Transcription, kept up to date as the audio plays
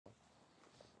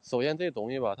首先这东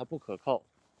西吧，它不可靠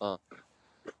啊。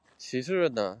其次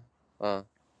呢，啊，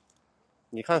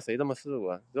你看谁这么试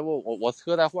过？这不我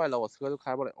车再坏了，我车就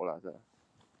开不了了，这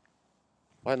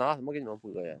我还拿什么给你们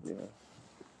播呀？这个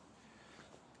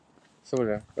是不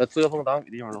是？遮风挡雨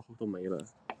地方都没了，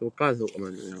都干死我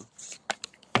们这样。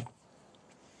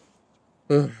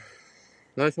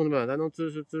来兄弟们，咱能支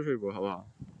持一波好不好？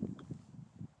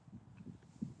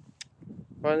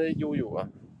看这悠悠啊。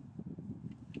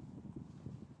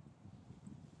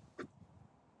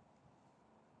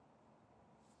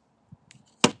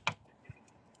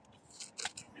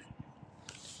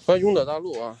欢迎勇者大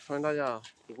陆啊！欢迎大家，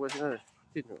主播现在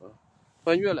进去啊！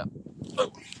欢迎月亮，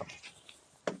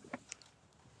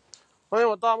欢迎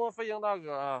我大漠飞行大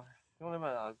哥啊！兄弟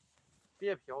们啊，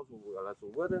别嫖主播了，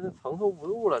主播真是承受不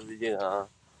住了，最近啊，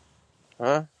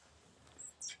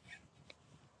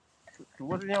主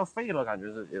播最近要废了，感觉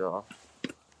自己都，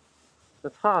这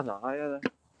差啥呀？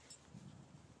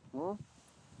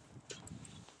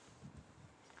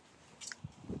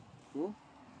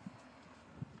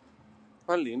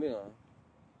欢迎玲玲啊！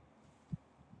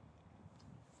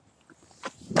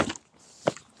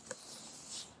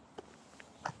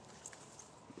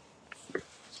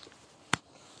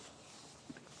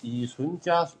乙醇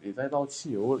加水再倒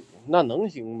汽油里，那能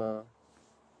行吗？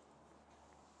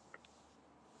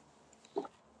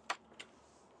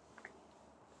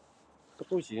这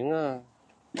不行啊！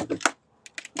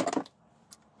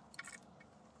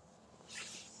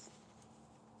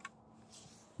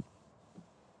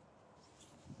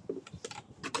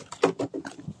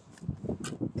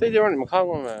这地方你们看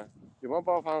过没？有没有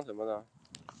爆发什么的？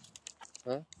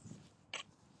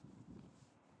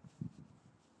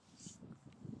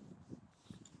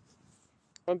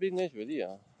欢迎冰天雪地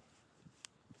啊！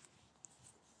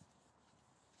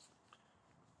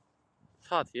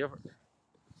差铁粉，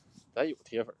咱有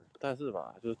铁粉，但是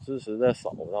吧，就支持的少，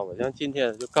知道吧？像今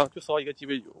天就烧一个鸡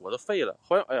尾酒，我都废了。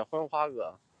欢迎花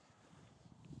哥，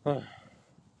感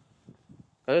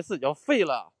觉自己要废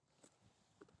了，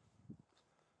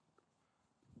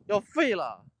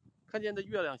看见这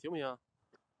月亮行不行？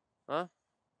啊，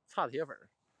差铁粉。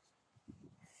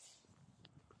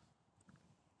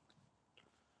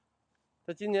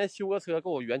他今年修个车，给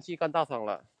我元气干大伤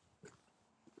了，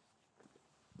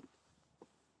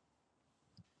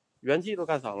元气都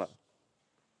干伤了，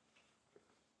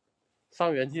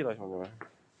伤元气了，兄弟们。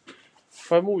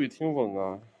欢迎沐雨听风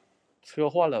啊，车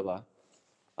换了吧？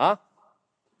啊，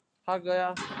哈哥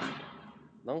呀，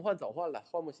能换早换了，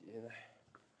换不起现在。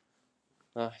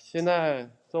啊，现在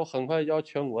都很快要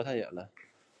全国探险了。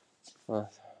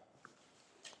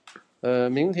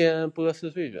明天播试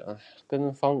睡去啊，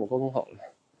跟房主沟通好了。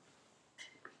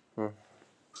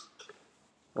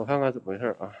我看看怎么回事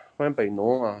啊！欢迎北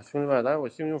农啊，兄弟们，来我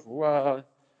幸运福啊，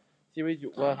鸡尾酒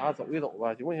啊，啥走一走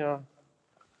吧，行不行？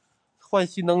换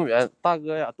新能源，大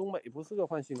哥呀，东北不适合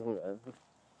换新能源。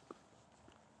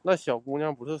那小姑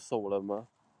娘不是收了吗？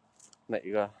哪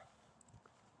个？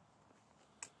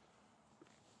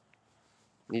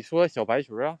你说小白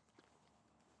裙啊？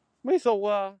没收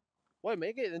啊，我也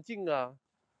没给人进啊，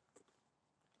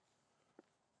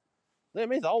人也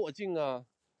没找我进啊。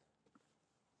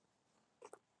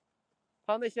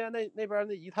他现在那边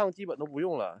那一趟基本都不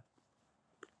用了。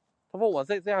他问我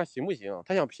这样行不行？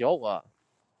他想嫖我。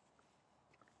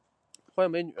欢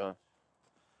迎美女，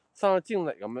上进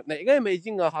哪个没？哪个也没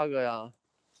进啊，哈哥呀，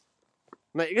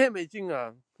哪个也没进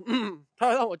啊。他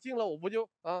要让我进了，我不就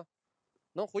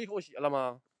能回口血了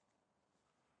吗？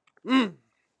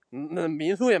那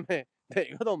民宿也没，哪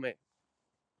个都没。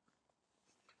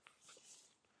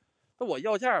那我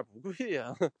要价也不贵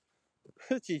呀，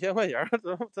几千块钱，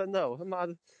真的，我他妈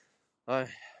的，哎，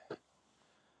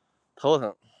头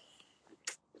疼。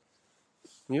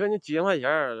你说你几千块钱，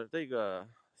这个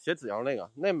写纸条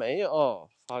那没有，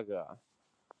发哥，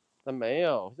那没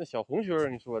有，那小红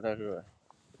裙，你说那是，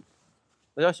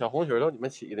那叫小红裙，都你们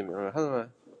起的名字，看到没？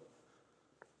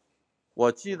我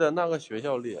记得那个学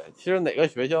校厉害，其实哪个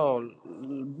学校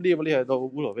厉不厉害都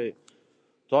无所谓，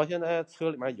主要现在车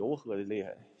里面油喝的厉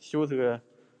害，修车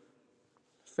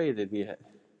废的厉害。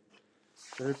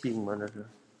这是冰吗？这是？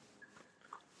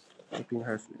这冰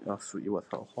还是水啊？水，我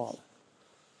操，化了。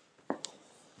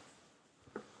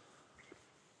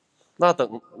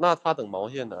那他等毛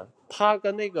线呢？他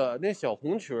跟那小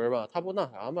红裙吧，他不那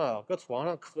啥吗？搁床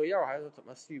上嗑药还是怎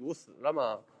么吸毒死了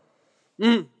吗？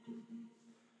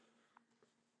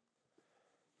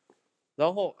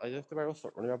然后哎呀，这边有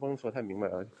手，那边不能说太明白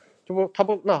啊。这不他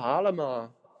不那啥了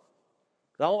吗？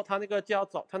然后他那个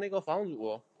他那个房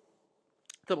主，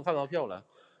这不看到票了？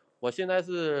我现在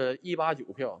是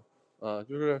189票，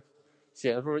就是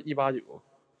显示出189。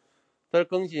这是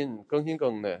更新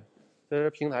的，这是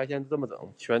平台现在这么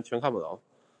整，全看不着。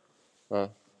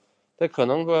这可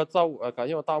能说照我感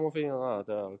谢我大漠飞行啊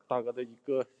的大哥的一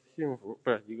个幸福，不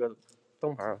是一个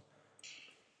灯牌，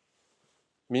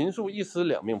民宿一尸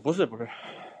两命，不是，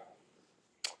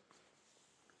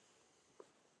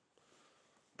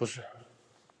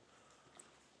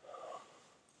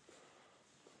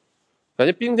感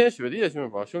谢冰天雪地的兄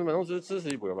弟们，兄弟们能支持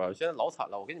一波吧？现在老惨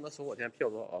了，我跟你们说，我现在票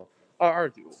多少啊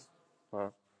？229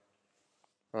啊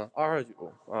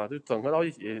，229啊，就整合到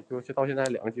一起，就到现在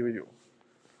2个鸡尾酒，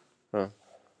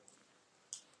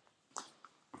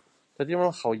这地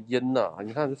方好阴呐！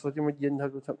你看，就说地方阴，它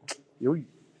有雨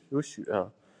有雪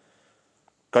啊。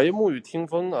感谢沐雨听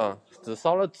风啊，只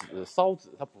烧了纸，烧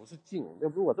纸它不是净，要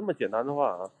不如果这么简单的话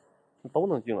啊，都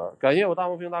能净了。感谢我大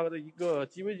梦平大哥的一个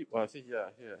鸡尾酒啊，谢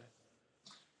谢。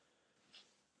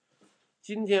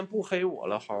今天不黑我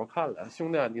了，好好看了，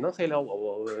兄弟，你能黑了我不？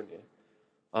我问你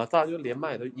啊，咱俩就连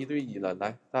麦都1对1了，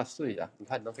来，咱俩试一下，你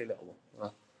看你能黑了不？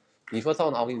啊，你说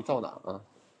照哪我给你照哪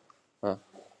啊。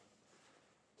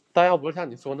但要不是像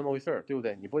你说那么回事儿，对不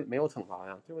对？你不没有惩罚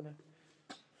呀，对不对？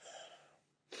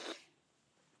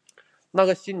那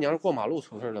个新娘过马路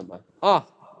出事了吗？啊，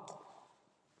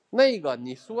那个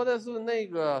你说的是那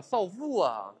个少妇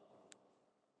啊？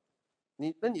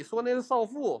你说那是少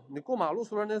妇，你过马路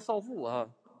出事那是少妇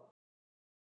啊？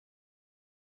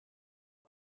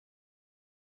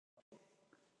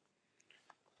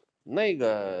那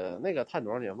个探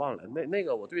多少年忘了，那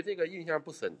个我对这个印象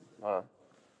不深啊，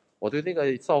我对这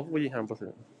个少妇印象不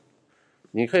深。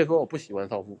你可以说我不喜欢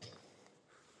少妇。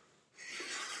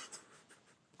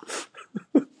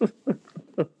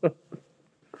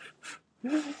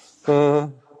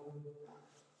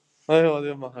哎呦我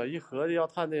的妈！一合计要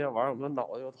探这些玩意儿，我们脑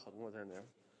袋就疼，我真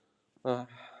的。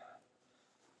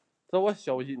这我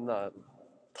小心呐，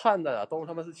探的都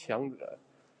他妈是强者。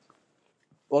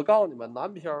我告诉你们，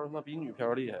男漂他妈比女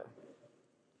漂厉害。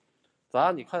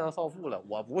咋你看上少妇了？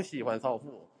我不喜欢少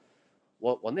妇。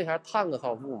我那前探个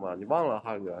少妇嘛，你忘了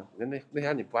哈哥？那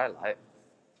前你不爱来，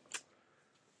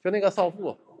就那个少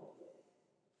妇，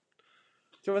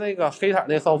就是那个黑色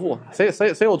那少妇。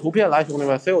谁有图片来，兄弟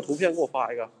们，谁有图片给我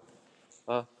发一个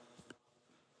啊？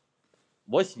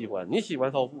我喜欢，你喜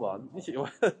欢少妇啊？你喜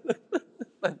欢，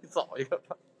那你找一个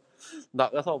吧。哪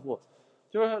个少妇？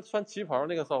就是穿旗袍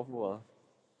那个少妇啊。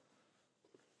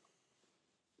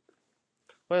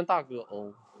欢迎大哥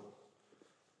哦，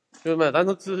兄弟们，咱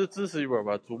都支持一波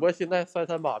吧！主播现在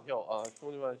338票啊，兄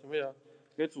弟们行不行？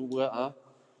给主播啊！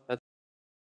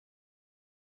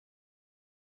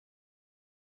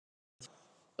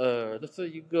这是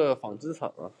一个纺织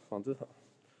厂啊，纺织厂。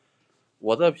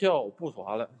我这票不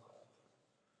刷了，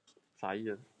啥意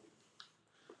思？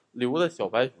留的小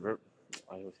白裙，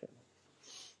哎呦天！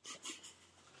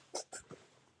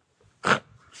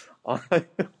哎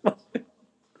呀妈呀，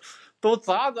都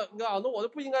咋整啊？那我就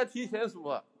不应该提前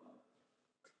说，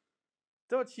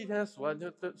这提前说，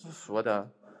这是说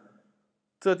的，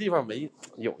这地方没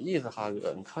有意思，哈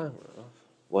哥，你看会儿啊，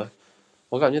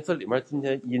我感觉这里面今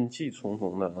天阴气重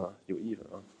重的啊，有意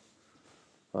思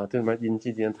啊，这里面阴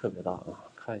气今天特别大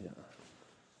啊，看一下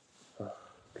啊。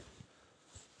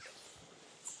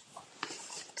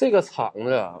这个厂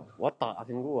子啊，我打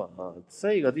听过啊，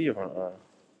这个地方啊，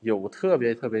有特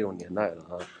别有年代的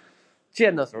啊，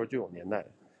建的时候就有年代，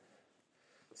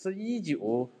是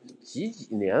19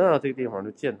几年啊，这个地方就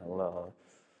建成了啊。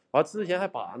完之前还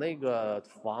把那个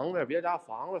房子，别家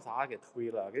房子啥给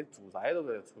推了，给祖宅都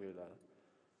给推了。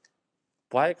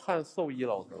不爱看兽医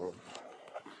老头，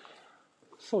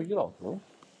兽医老头，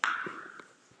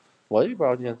我也不知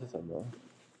道今天是什么，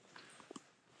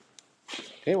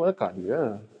给我的感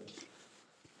觉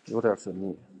有点神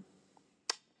秘。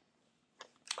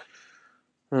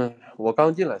我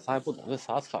刚进来啥也不懂，这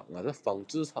啥厂啊？这纺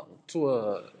织厂，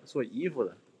做衣服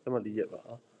的，这么理解吧？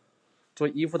啊，做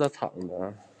衣服的厂子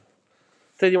啊，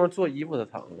这地方做衣服的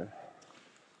厂子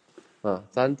啊，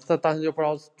但是就不知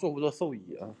道做不做兽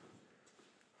医啊，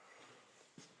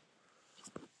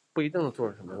不一定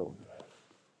做什么东西。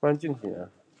欢迎静心啊！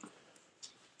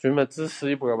兄弟们支持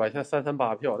一波吧！现在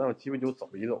338票，让我鸡尾酒走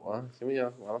一走啊，行不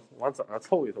行？往整上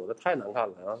凑一凑，这太难看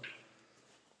了啊！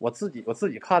我自己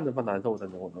看着吧难受，真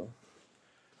的我能。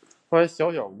欢迎小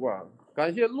屋啊！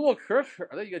感谢洛可可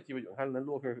的一个鸡尾酒，看人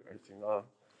洛可可行啊，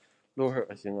洛可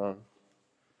可行啊，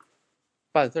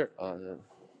办事儿啊！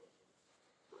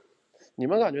你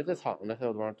们感觉这厂子还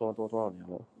有多少年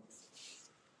了？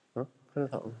看这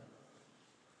厂子，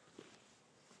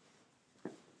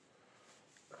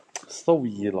兽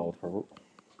医老头，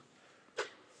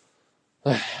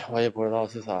哎，我也不知道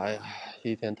是啥呀，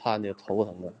一天探的头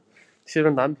疼啊。其实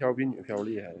男漂比女漂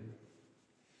厉害，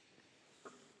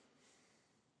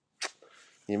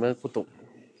你们不懂。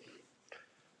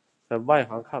在外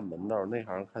行看门道，内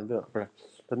行看热闹，不是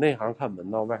在内行看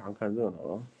门道，外行看热闹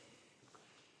啊，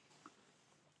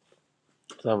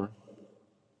知道吗？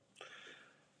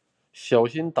小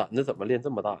心胆子怎么练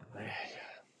这么大？哎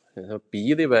呀，说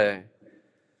逼的呗，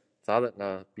咋整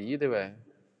啊？逼的呗，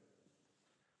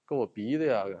给我逼的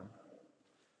呀！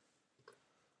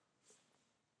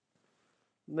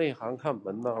内行看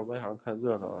门道，外行看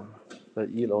热闹啊。在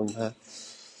1楼，你看，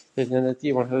这现在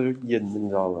地方它是阴的，你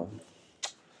知道吗？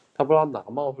他不知道哪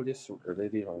冒出的水儿，这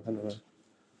地方看到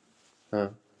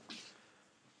没？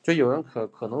就有人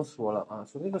可能说了啊，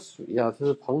说这个水呀，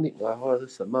是棚顶啊，或者是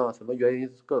什么原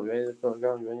因，各种原因各种各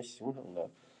样的原因形成的。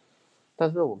但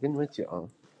是我跟你们讲，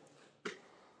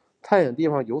太阳地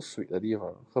方有水的地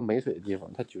方和没水的地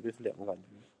方，它绝对是两个感觉。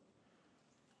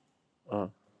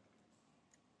啊，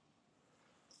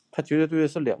它绝对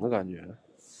是两个感觉。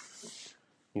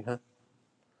你看，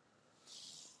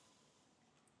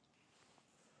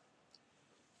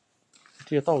这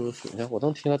些道路水呢，我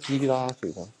能听到滴滴答答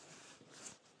水声。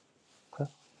看，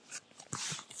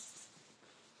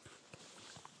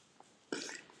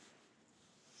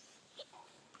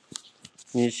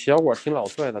你小伙挺老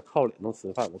帅的，靠脸能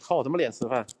吃饭，我靠什么脸吃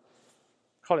饭？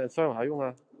靠脸吃饭有啥用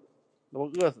啊？那不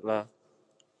饿死了？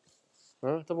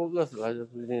这不饿死了？就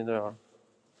最近这样。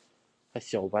还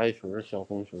小白裙、小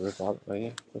红裙，咋整？哎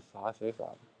呀，这啥谁啥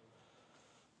的？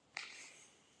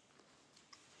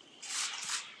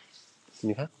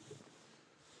你看，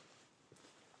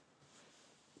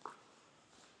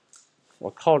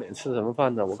我靠脸吃什么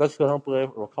饭呢？我搁车上播一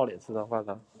会儿，我靠脸吃上饭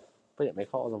呢，不也没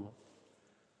靠着吗？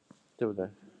对不对？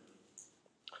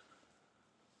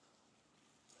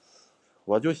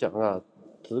我就想啊，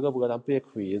直个播咱别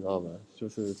亏，你知道吗？就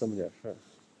是这么点事儿。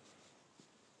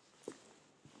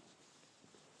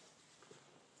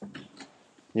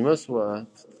你们说，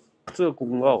这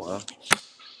公告啊，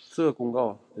这公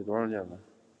告得多少钱呢？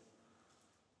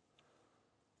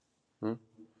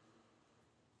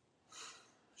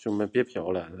兄弟们别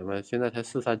嫖了，咱们现在才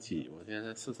437，我现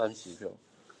在才437票。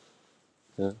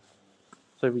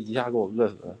这不一下给我饿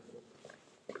死了。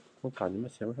我感觉他妈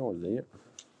前面上有人影。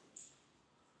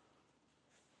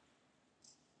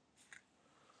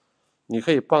你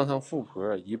可以傍上富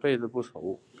婆，一辈子不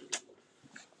愁。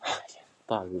哎呀，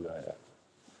大哥呀，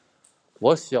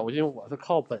我小心我是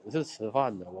靠本事吃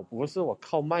饭的，我不是我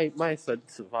靠卖身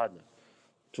吃饭的。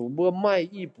主播卖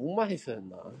艺不卖身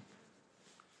呐。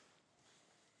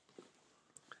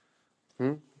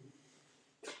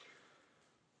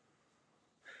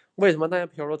为什么那些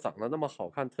漂流长得那么好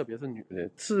看，特别是女的，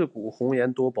自古红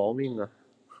颜多薄命啊？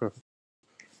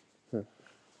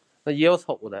那也有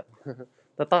丑的，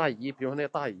那大姨，比如说那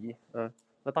大姨，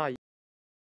那大姨，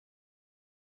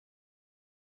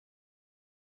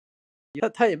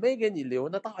他也没给你留，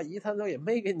那大姨她也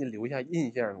没给你留下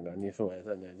印象啊。你说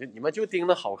真的，就你们就盯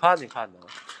着好看的看呢，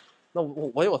那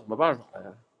我有什么办法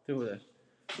呀？对不对？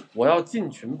我要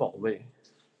进群宝贝，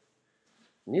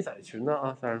你在群呢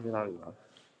啊，30岁大哥。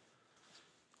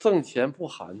挣钱不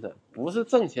寒碜，不是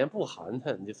挣钱不寒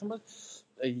碜，你他妈，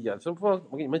哎呀，这不，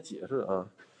我给你们解释啊。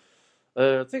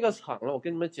这个厂了，我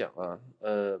跟你们讲啊，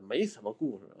没什么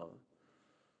故事啊。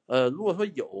如果说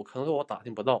有，可能是我打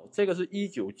听不到。这个是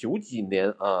1990几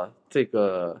年啊，这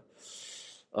个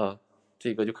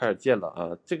就开始建了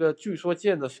啊。这个据说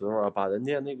建的时候啊，把人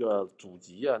家那个祖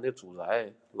籍啊、那祖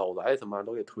宅、老宅什么玩意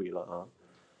都给推了啊。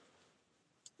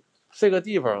这个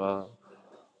地方啊，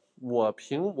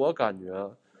凭我感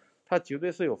觉，它绝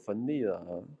对是有坟地的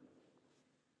啊。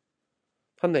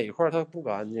它哪块它不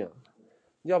干净？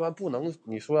要不然不能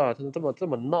你说啊，他是这么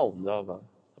闹，你知道吧？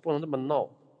他不能这么闹，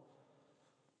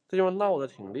这地方闹的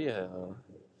挺厉害啊，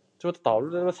就导致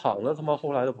这个厂子他妈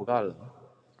后来都不干了。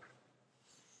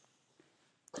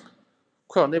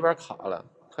快往那边卡了，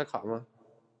还卡吗？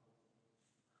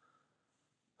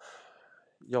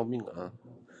要命啊！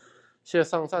现在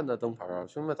上站的灯牌啊，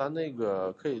兄弟们，咱那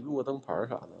个可以录个灯牌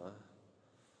啥的啊。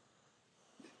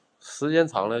时间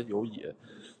长了有野，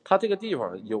它这个地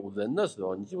方有人的时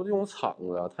候，你记住这种厂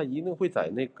子啊，它一定会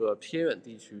在那个偏远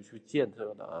地区去建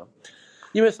设的啊。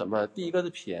因为什么？第一个是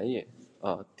便宜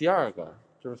啊，第二个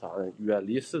就是啥呢？远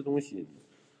离市中心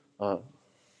啊，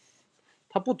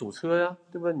它不堵车呀，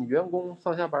对吧？你员工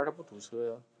上下班他不堵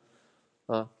车呀，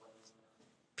啊，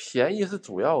便宜是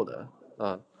主要的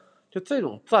啊。就这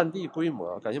种占地规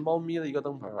模，感谢猫咪的一个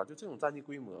灯牌啊，就这种占地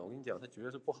规模，我跟你讲，它绝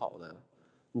对是不好的。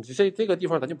你这个地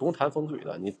方咱就不用谈风水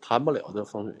了，你谈不了这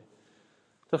风水，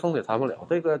这风水谈不了，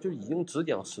这个就已经只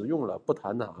讲实用了，不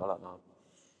谈那啥了啊。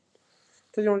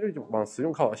这地方就往实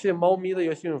用靠。谢谢猫咪的一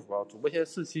个幸福啊！主播现在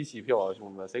4期起票啊，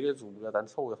兄弟们，谁给主播咱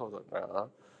凑个凑整个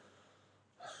啊！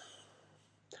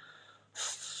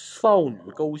少女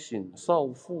勾心，少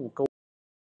妇勾。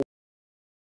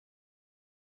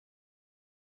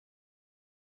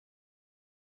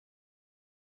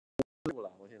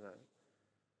我现在，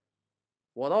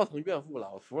我倒成怨妇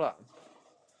了，我服了。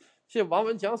谢谢王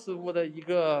文强师傅的一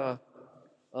个，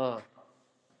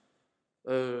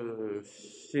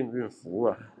幸运符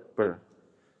啊，不是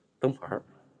灯牌，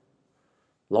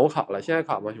老卡了，现在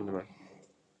卡吗，兄弟们？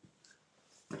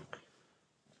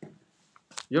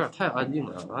有点太安静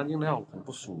了，安静的让我很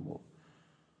不舒服。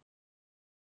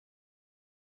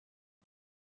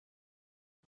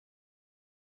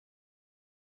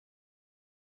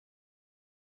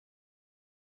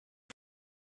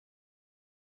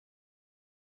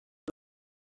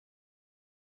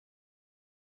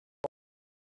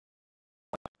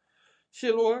谢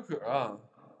谢洛尔可啊！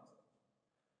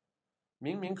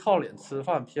明明靠脸吃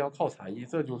饭，偏要靠才艺，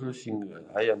这就是新哥。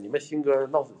哎呀，你们新哥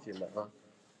闹死心了啊！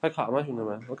还卡吗，兄弟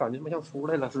们？我感觉他妈像出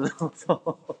来了似的。我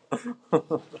操！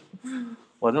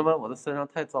我他妈我的身上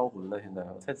太招魂了，现在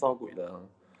我太招鬼了啊！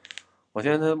我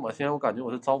现在我感觉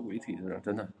我是招鬼体质，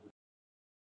真的。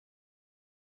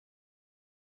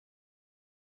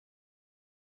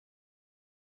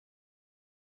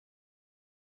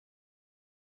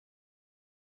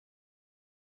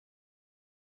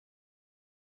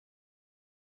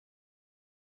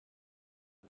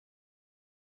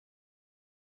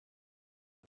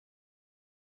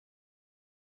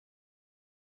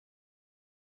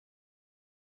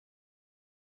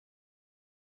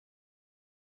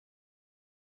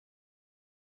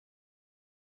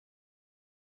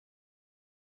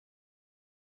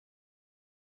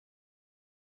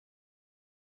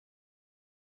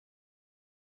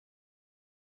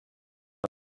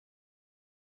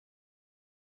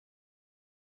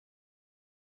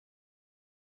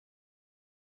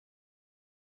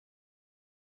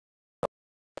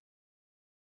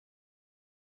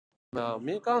那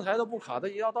明刚才都不卡，他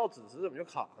一要到子时怎么就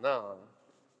卡呢？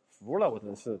服了，我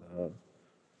真是的啊！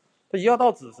他一要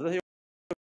到子时，他就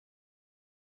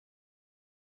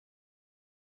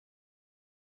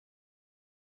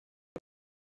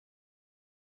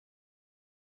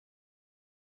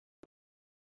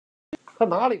他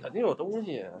哪里肯定有东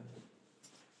西。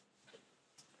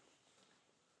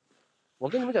我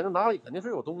跟你们讲，这哪里肯定是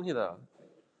有东西的。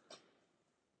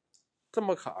这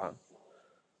么卡，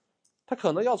他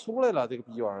可能要出来了，这个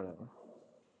逼玩意儿。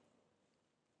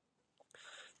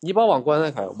你把网关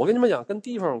再开，我跟你们讲，跟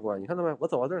地方有关。你看到没？我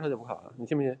走到这儿，他就不卡了，你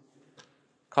信不信？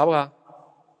卡不卡？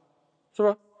是不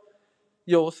是？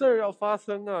有事儿要发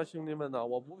生啊，兄弟们呐，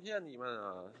我不骗你们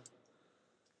啊。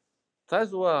咱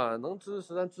说啊，能支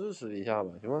持咱支持一下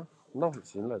吧，行吗？闹死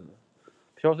心了，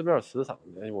飘是有点时长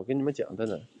的。我跟你们讲，真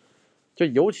的，就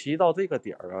尤其到这个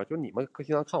点儿啊，就你们经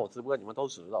常看我直播，你们都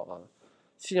知道啊。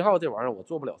信号这玩意儿我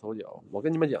做不了手脚，我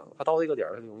跟你们讲，他到这个点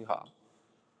儿他就容易卡。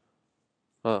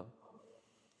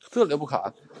这里不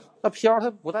卡，那飘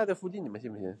它不在这附近，你们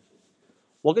信不信？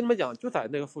我跟你们讲，就在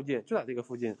那个附近，就在这个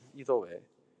附近一周围，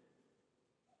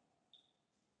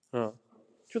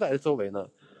就在这周围呢。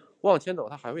我往前走，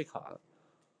它还会卡，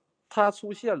它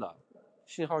出现了，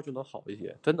信号就能好一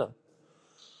些，真的。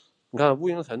你看乌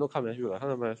云层都看不下去了，看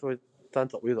到没？说咱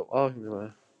走一走啊，兄弟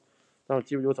们，让我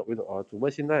机会就走一走啊。主播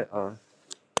现在啊，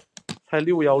才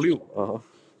616啊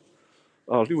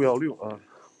，616啊。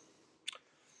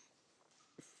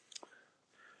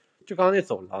就刚刚那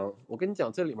走廊，我跟你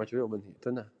讲，这里面绝有问题，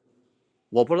真的。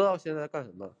我不知道现在干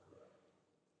什么。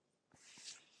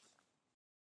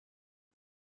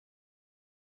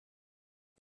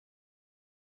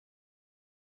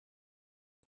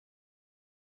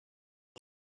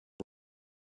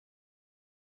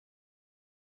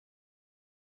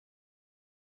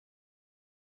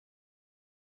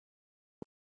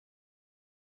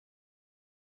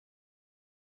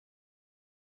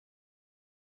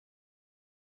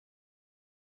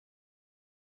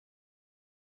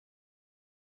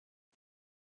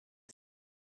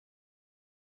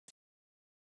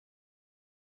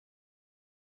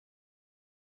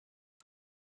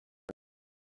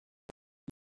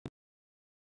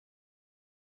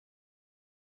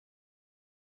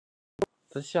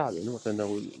真吓人，我真的，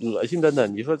我恶心，真的。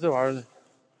你说这玩意儿，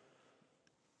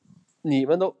你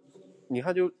们都，你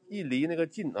看就一离那个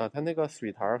近啊，它那个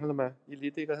水潭看到没？一离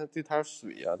这滩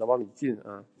水啊，它往里进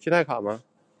啊。现在卡吗？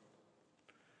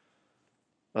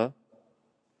啊，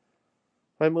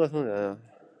欢迎陌生人啊。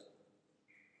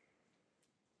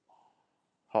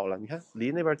好了，你看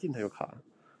离那边近它就卡，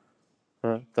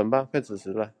怎么办？快子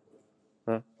时了。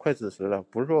快支持了，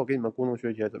不是说我给你们故弄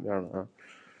玄虚怎么样了啊？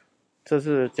这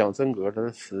是讲真格，这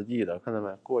是实际的，看到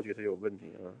没？过去它就有问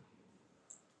题啊，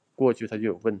过去它就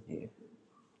有问题，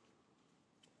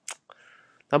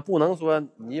但不能说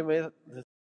你因为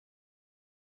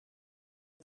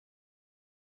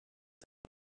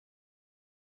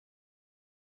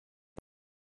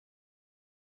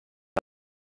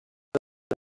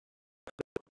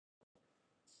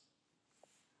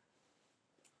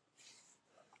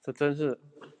这真是，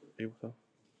哎呦我操！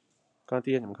刚才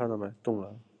地下你们看到没？动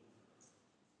了。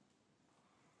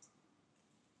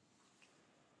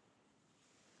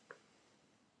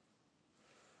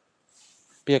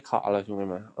别卡了，兄弟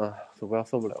们啊！主播要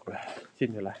受不了了，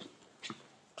进去来，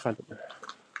看怎么样？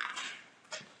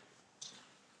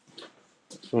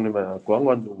兄弟们啊，管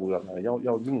管主播了，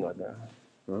要命啊这！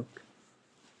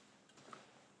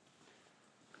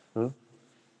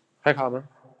还卡吗？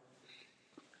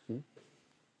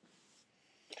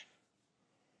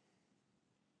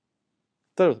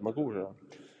这有什么故事啊？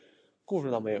故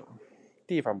事倒没有，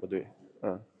地方不对。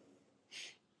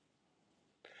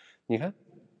你看，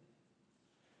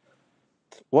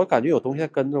我感觉有东西在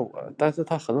跟着我，但是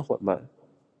它很缓慢。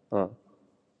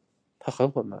它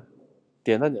很缓慢，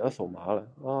点赞点到手麻了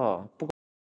啊！不，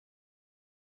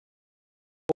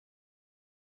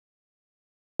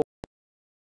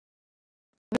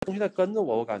东西在跟着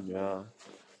我，我感觉啊，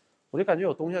我就感觉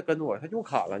有东西在跟着我，它又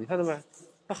卡了，你看到没？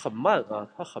它很慢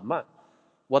啊，它很慢。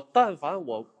我但凡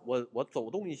我走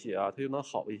动一些啊，它就能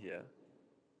好一些。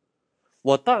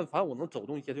我但凡我能走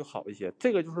动一些就好一些。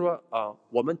这个就是说啊，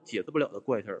我们解释不了的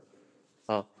怪事儿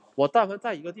啊。我但凡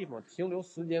在一个地方停留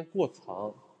时间过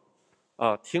长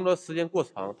啊，停留时间过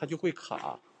长，它就会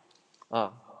卡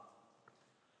啊。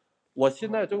我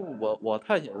现在就我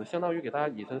探险相当于给大家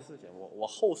以身试险，我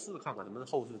后视看看什么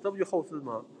是后视，这不就后视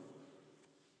吗？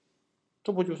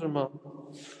这不就是吗？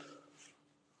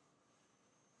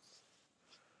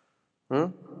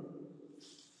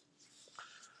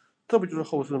这不就是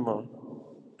后视吗？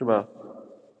对吧？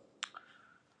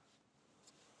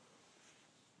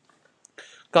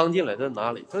刚进来这是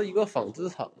哪里？这是一个纺织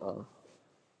厂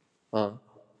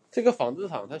这个纺织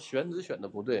厂它选址选的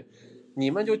不对，你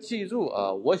们就记住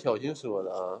啊，我小心说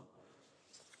的啊。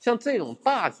像这种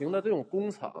大型的这种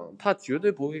工厂，它绝对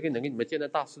不会给你们建在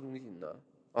大市中心的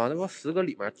啊。那说10个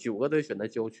里面9个都选在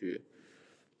郊区，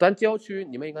咱郊区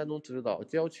你们应该都知道，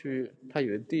郊区它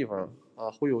有的地方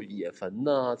啊会有野坟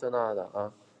呐、这那的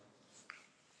啊。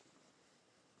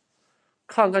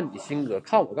看看你性格，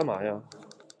看我干嘛呀？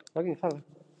来给你看看，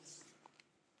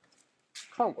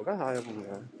看我干啥呀？不你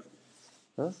看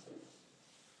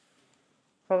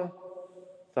看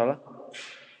咋了？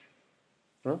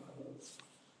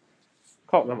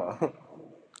看我干嘛？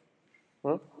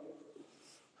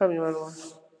看明白了吗？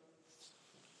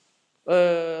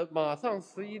马上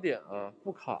11点啊，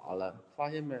不卡了，发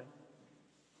现没？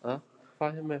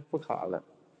发现没？不卡了。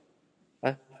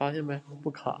哎，发现没？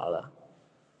不卡了。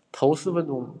头4分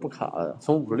钟不卡了，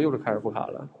从56就开始不卡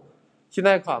了。现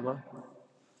在还卡吗？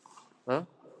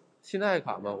现在还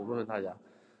卡吗？我问问大家，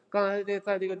刚才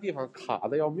在这个地方卡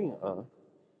的要命啊，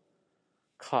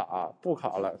卡不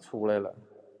卡了？出来了。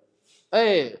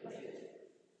哎，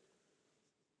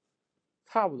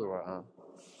差不多啊，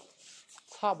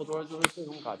差不多就是这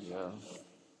种感觉啊。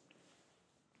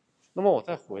那么我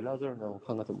再回到这儿呢，我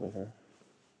看看怎么回事。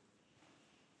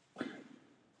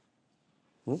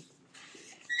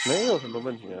没有什么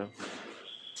问题啊，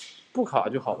不卡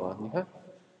就好啊。你看，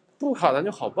不卡咱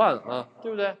就好办啊，对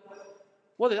不对？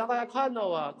我得让大家看到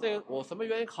啊，这个我什么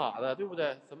原因卡的，对不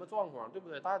对？什么状况，对不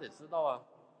对？大家得知道啊，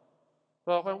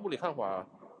是吧？欢迎物理看法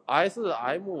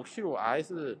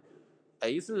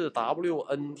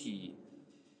SMQSHWNT。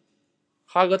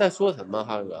哈哥在说什么？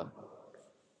哈哥，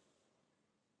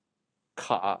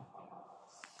卡，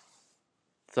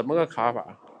怎么个卡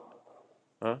法？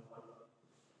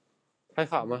还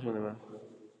卡吗，兄弟们？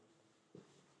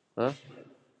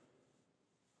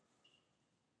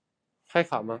还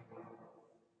卡吗？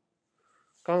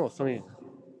刚有声音，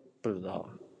不知道。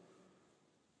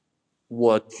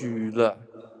我居了，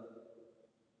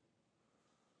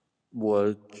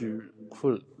我居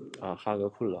困啊，哈哥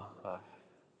困了啊。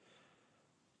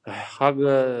哎，哈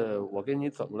哥，我给你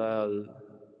整了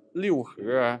6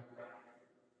盒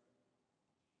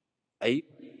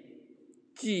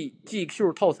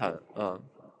GQ 套餐啊，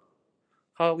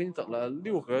哈哥，我给你整了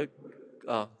6盒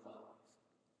啊，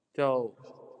叫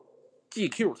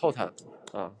GQ 套餐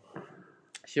啊，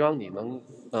希望你能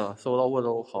收到过之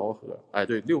后好好喝。哎，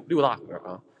对，六大盒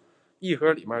啊，一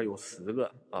盒里面有10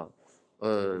个啊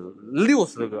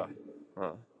，60个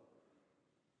啊。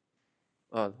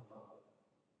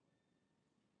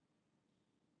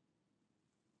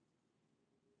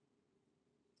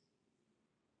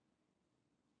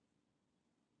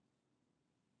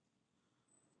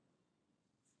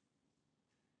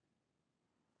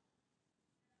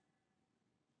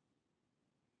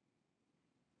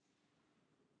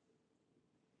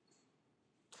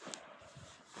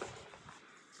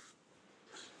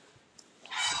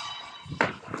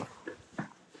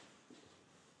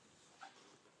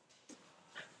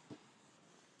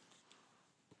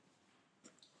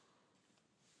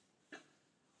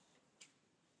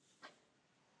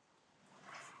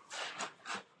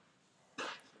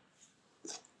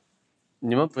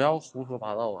你们不要胡说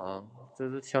八道啊！这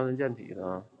是强人健体的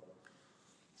啊！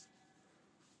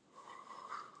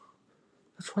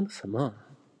他穿的什么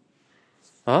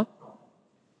啊？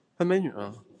还美女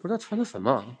啊？不是他穿的什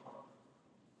么？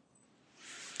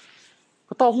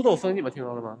他到处都有声音，你们听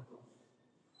到了吗？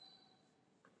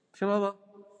听到了吗？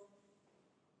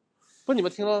不，你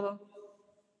们听到了吗？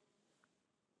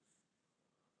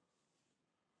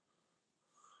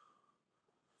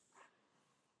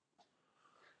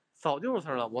早就有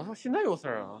声了，我说现在有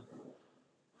声啊！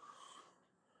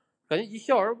感觉一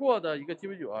笑而过的一个鸡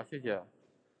尾酒啊，谢谢。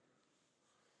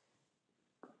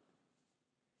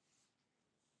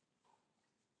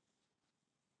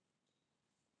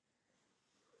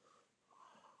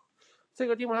这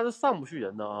个地方它是上不去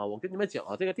人的啊！我跟你们讲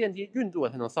啊，这个电梯运作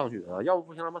才能上去人啊，要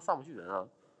不行他妈上不去人啊。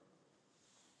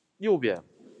右边，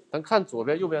咱看左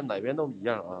边、右边哪边都一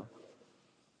样啊。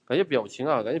感谢表情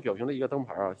啊，感谢表情的一个灯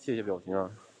牌啊，谢谢表情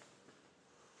啊。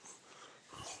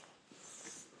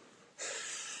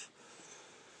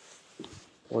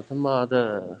我他妈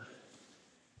的，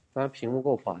咱屏幕给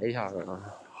我白一下子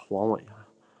啊，还我一下。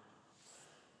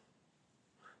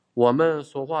我们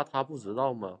说话他不知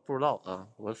道吗？不知道啊，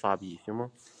我傻逼行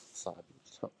吗？傻逼，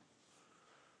操！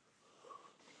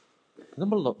那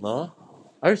么冷啊！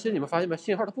而且你们发现没，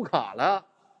信号它不卡了，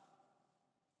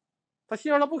它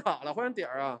信号它不卡了，换成点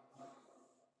儿啊，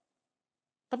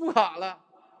它不卡了。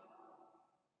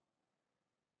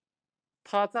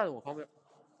他站我旁边，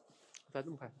咱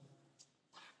这么看，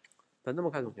咱这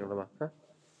么看总行了吧？看，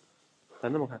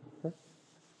咱这么看，看，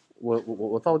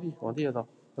我照地往地下照，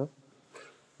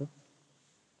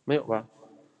没有吧？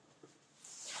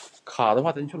卡的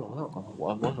话咱去楼上啊，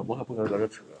我可不能搁这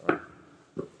扯啊。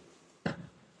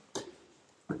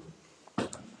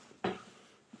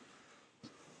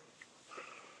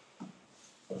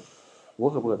我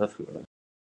可不搁这扯了。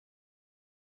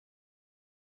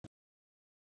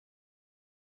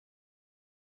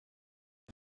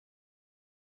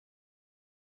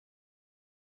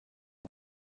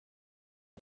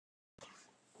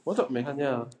我怎么没看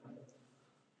见啊？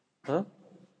嗯，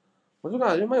我就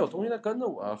感觉没有东西在跟着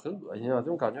我，很恶心啊！这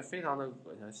种感觉非常的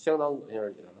恶心，相当恶心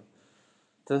而已了，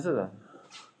真是的。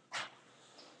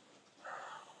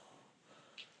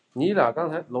你俩刚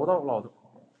才楼道老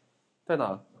在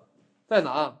哪？在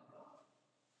哪？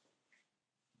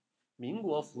民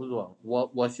国服装，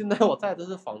我现在我在的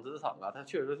是纺织厂啊，他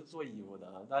确实是做衣服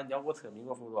的，但你要给我扯民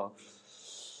国服装，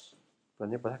感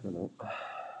觉不太可能。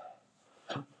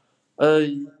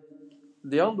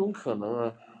两种可能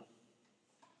啊。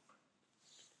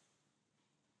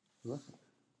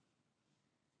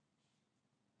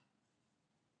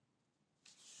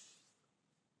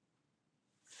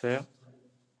谁呀？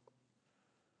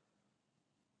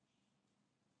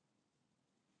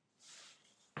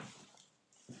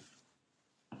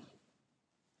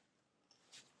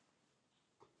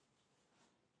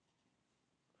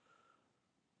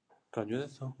感觉在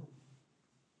窗户。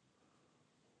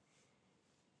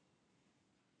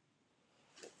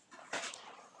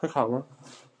还卡吗？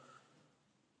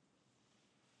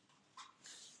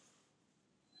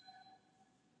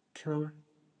听到没？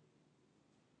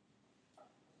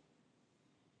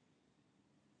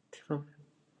听到没？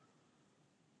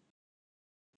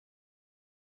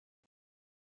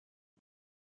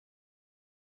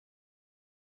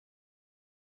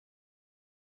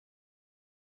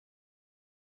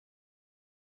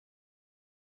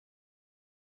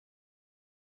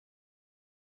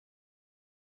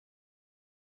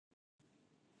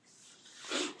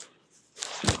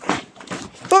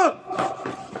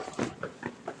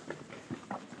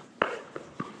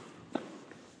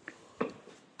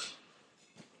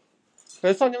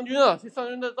给上将军啊，去上将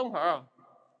军的灯牌啊！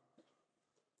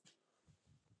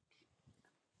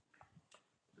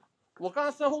我刚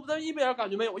才身后这一边感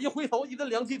觉没有，我一回头，一阵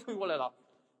凉气吹过来了。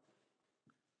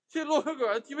谢谢洛可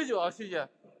可鸡尾酒啊，谢谢。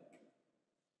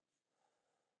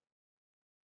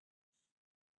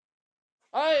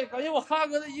哎，感谢我哈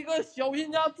哥的一个小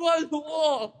评价专属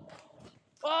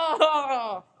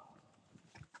啊！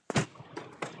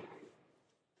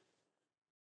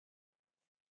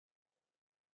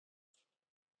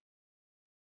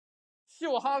谢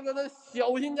我哈哥的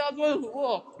小评价专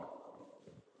属。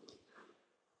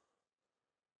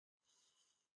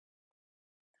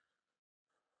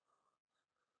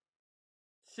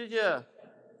谢谢。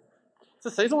这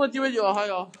谁送的鸡尾酒啊？还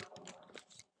有，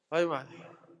哎呀妈呀！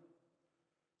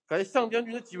感谢上将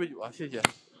军的鸡尾酒啊，谢谢，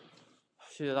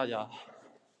谢谢大家。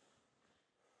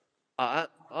安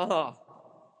啊，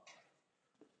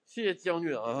谢谢将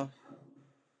军啊，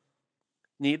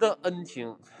你的恩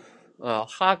情啊，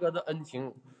哈哥的恩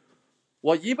情，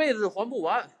我一辈子还不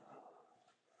完。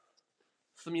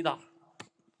思密达。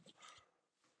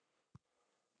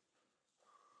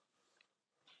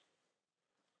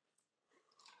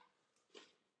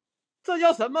这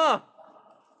叫什么？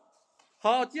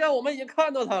好，既然我们已经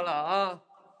看到他了啊，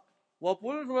我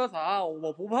不是说啥，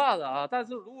我不怕的啊。但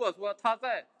是如果说他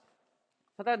在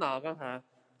哪？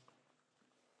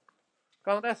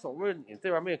刚才在手问你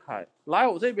这边没开，来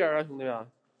我这边啊，兄弟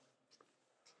啊。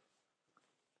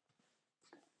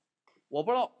我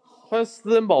不知道，换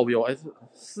私人保镖，是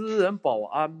私人保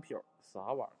安票，啥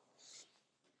玩意儿？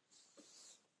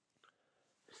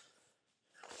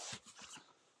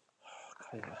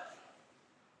看一下，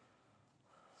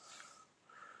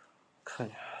看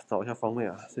一下，找一下方位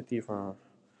啊，这地方。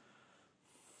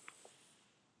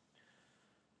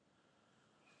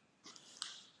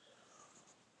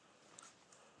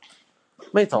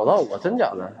没找到我，真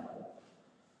假的？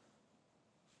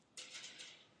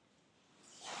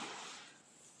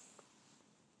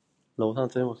楼上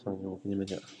真有声音，我跟你们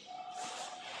讲，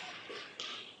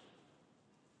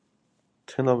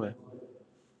听到没？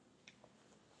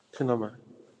听到没？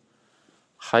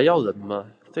还要人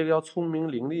吗？这个要聪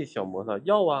明伶俐小魔煞，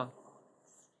要啊。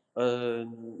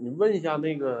你问一下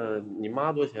那个你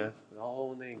妈多少钱，然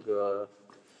后那个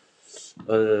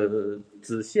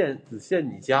只限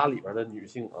你家里边的女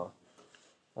性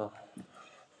啊，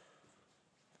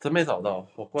真没找到，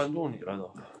我关注你了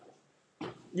都。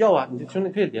要啊，你兄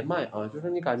弟可以连麦啊，就是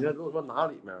你感觉如果说哪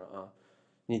里面啊，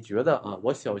你觉得啊，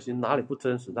我小心哪里不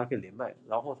真实，咱可以连麦，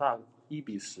然后咱1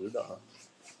比10的啊，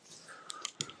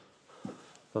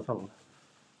都上了。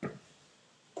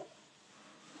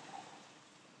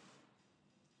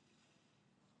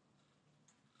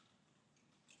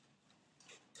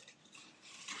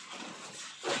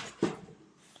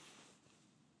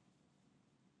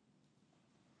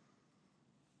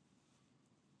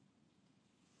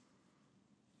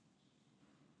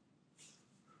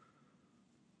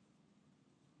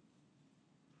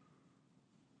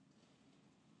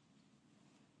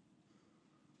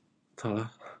咋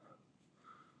了？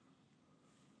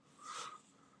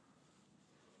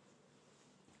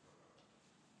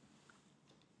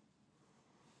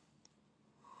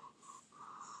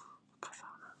干啥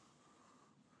呢？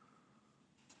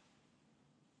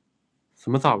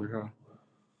什么咋回事？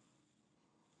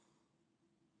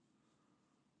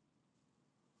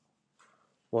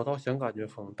我倒想感觉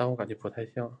风，但我感觉不太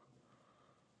像。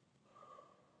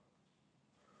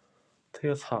这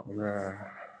个厂子，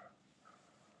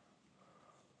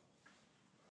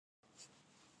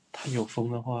它有风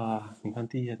的话，你看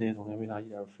地下这些东西为啥一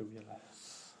点飞不下来？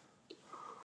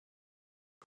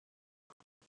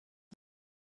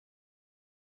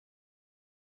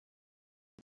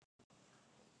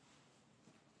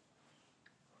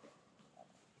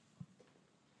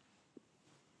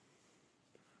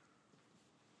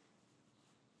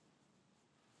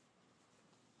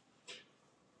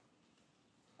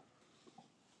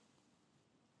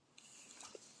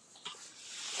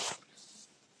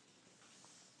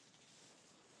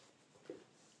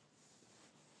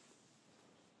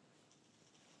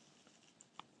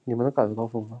你们能感受到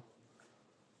风吗？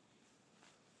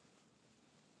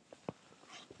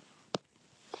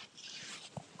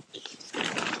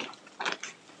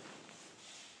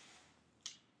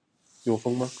有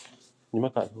风吗？你们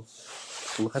感受？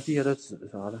你们看地下的纸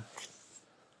啥的，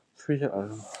吹起来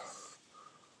了吗？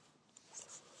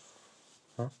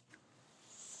啊？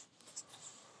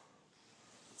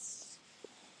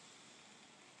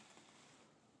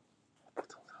不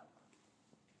正常。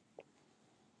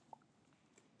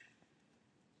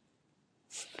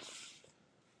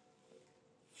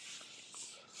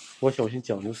我小心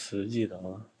讲究实际的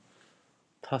啊，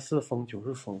它是风就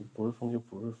是风，不是风就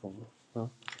不是风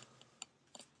啊。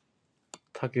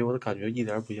它给我的感觉一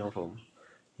点不像风，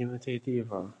因为这地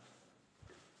方，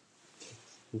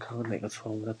你看看哪个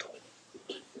窗户在捅。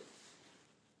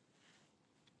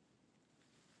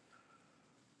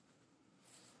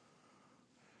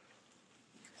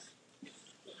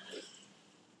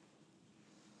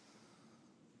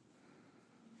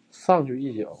上去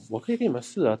一脚，我可以给你们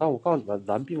试啊，但我告诉你们，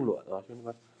然并卵啊，兄弟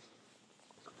们。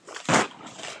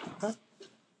看，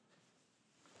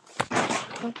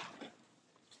看，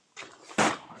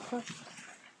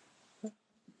看，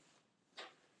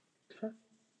看，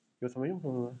有什么用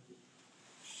处吗？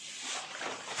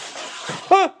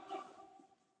啊！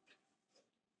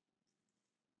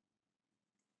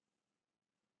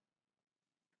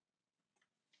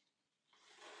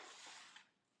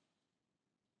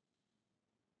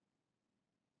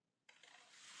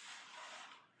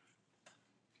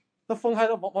那风还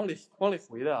在往里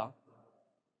回的啊？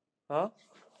啊？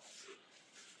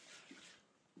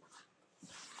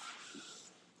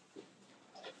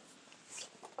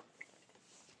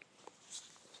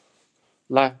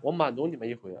来，我满足你们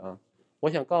一回啊！我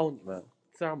想告诉你们，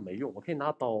这样没用，我可以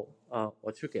拿刀啊，我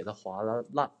去给它划了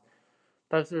烂。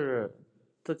但是，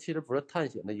这其实不是探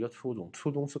险的一个初衷，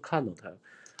初衷是看到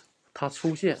它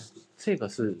出现，这个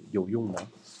是有用的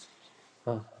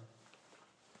啊。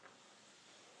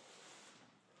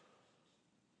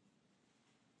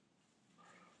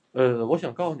我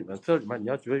想告诉你们，这里面你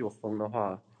要觉得有风的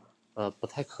话，不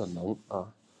太可能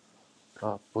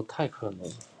不太可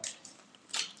能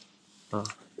啊，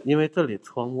因为这里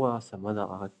窗户啊什么的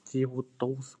啊，几乎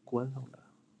都是关上的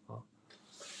啊。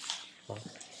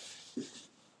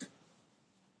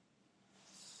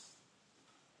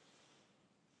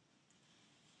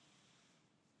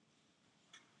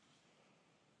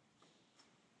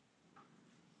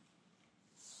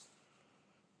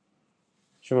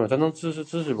兄弟们，咱能支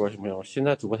持一波行不行？现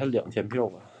在主播才2000票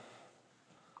吧。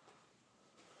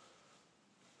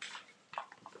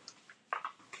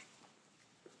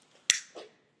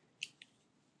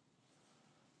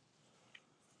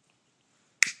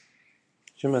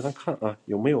兄弟们，咱看啊，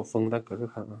有没有风？咱搁这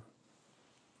看啊，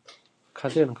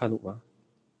看这能看懂吗？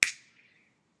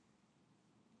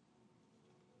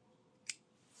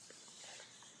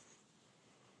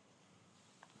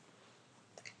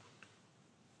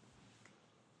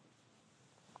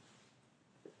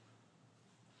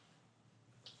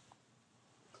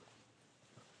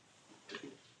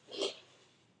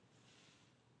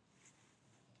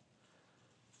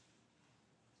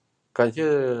感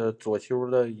谢左秋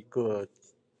的一个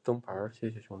灯牌，谢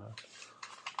谢兄弟。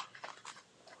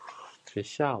别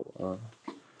吓我啊！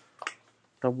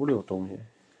那屋里有东西，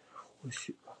我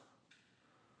去。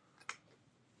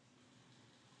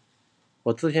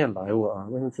我之前也来过啊，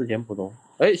为什么之前不动？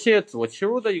哎，谢谢左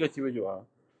秋的一个鸡尾酒啊，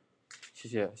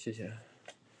谢谢。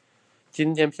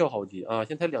今天票好低啊，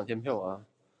现在才2000票啊。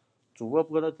主播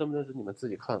播的真不真实，你们自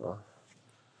己看啊。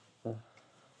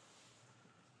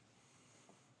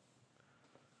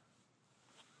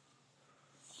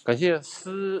感谢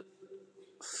私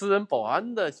人保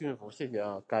安的幸福，谢谢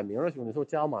啊！改名了，兄弟，说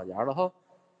加马甲了哈，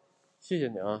谢谢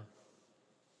你啊。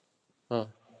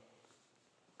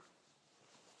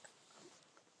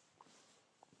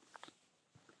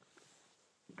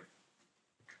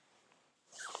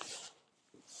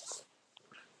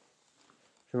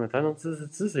兄弟，咱能支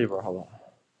持一波，好不好？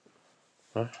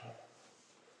啊。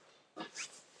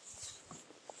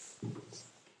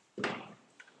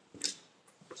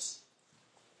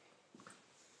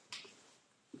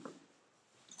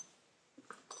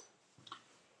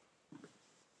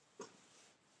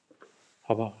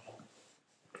好不好？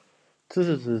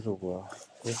支持主播，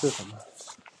没事什么？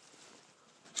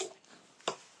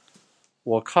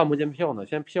我看不见票呢，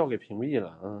现在票给屏蔽了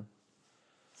啊。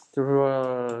就是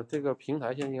说，这个平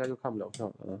台现在应该就看不了票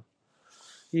了啊。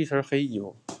一身黑衣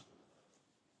服，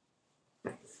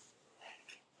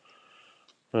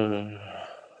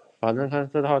反正看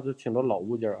这套是挺多老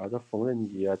物件啊，这缝纫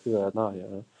机啊，这那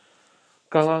的。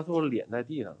刚刚是不是脸在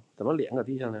地上？怎么脸搁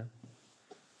地上呢？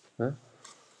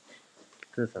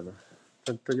这是什么？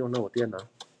这用的我电呢？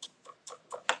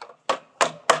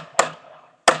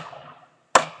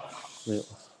没有。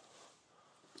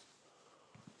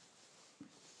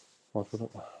往出走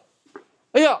吧。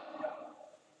哎呀，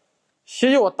谢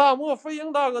谢我大漠飞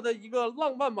鹰大哥的一个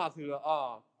浪漫马车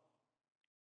啊！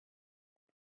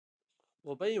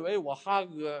我本以为我哈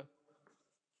哥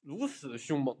如此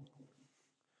凶猛，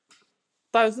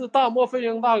但是大漠飞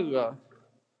鹰大哥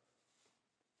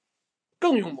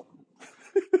更勇猛。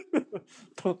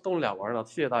动俩玩了，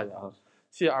谢谢大家啊！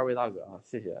谢谢二位大哥啊，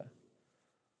谢谢。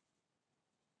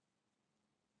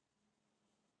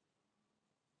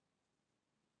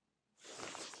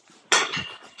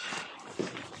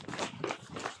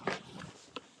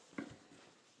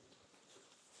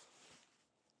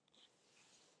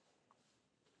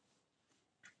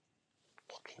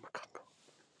我给你们看看。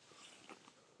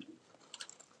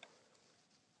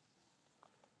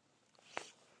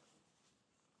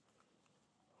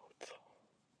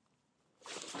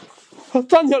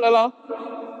站起来了！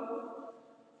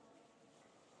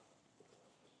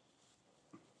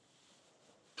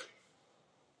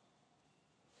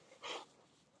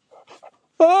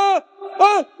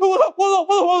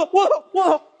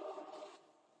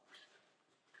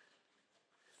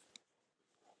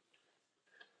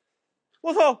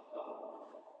我操！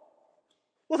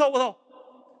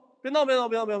别闹！别整！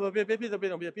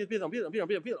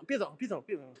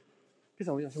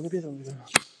兄弟，别整！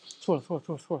错了！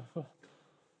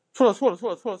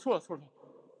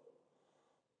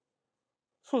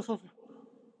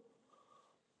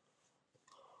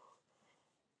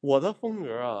我的风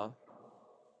格啊，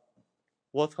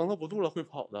我承受不住了会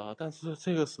跑的，但是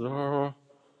这个时候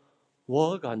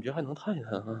我感觉还能太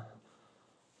难啊，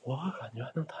我感觉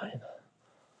还能太难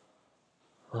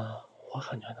啊，我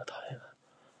感觉还能太难，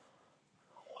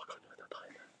我感觉还能太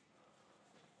难，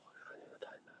我感觉还能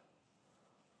太难，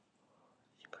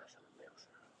应该是没有事，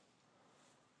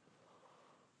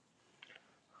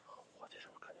我这时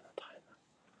候感觉还太难。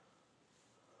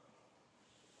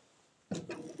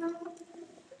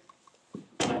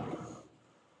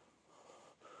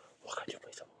我感觉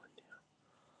没什么问题。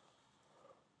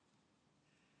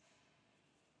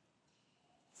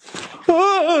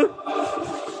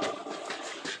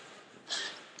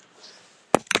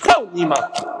操你妈！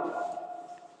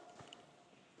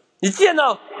你贱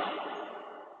呢！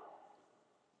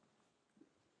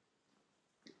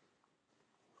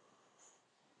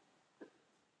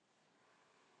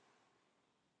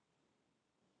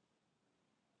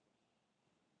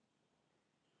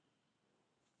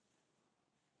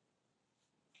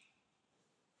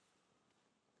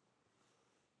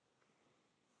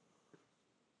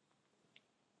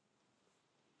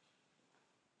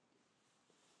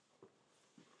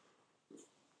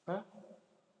啊！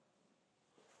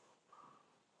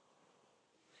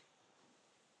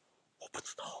我不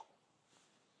知道，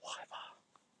我害怕，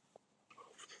我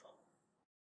不知道。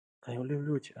还有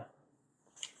66姐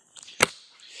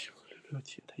，66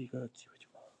姐她一个机会就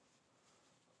好。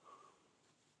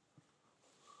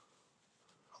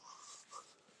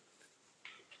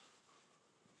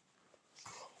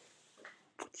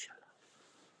不见了。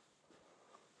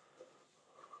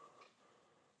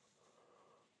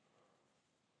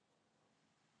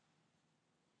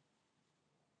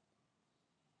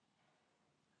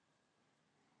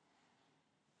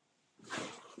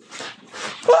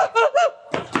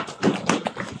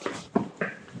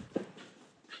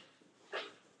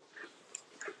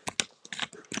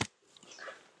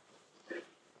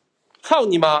操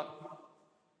你妈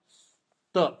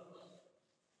的！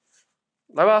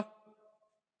来吧。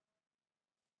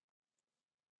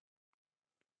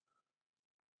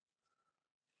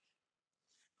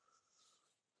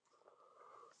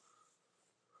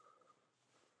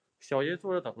小爷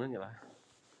坐着等着你来。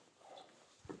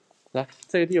来，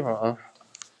这个地方啊，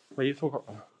唯一出口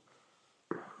啊。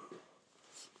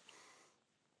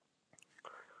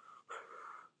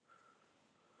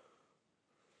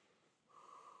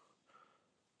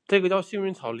这个叫幸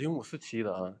运草0547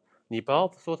的啊，你不要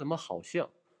说什么好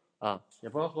像啊，也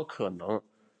不要说可能，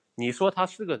你说他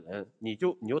是个人，你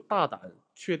就大胆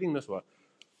确定的说，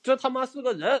这他妈是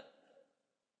个人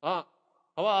啊，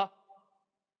好不好？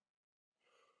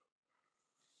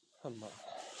他妈！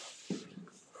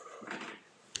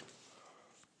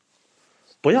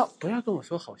不要跟我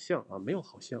说好像啊，没有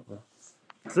好像啊，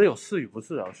只有是与不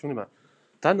是啊，兄弟们，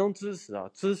咱能支持啊，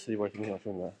支持一波行不行，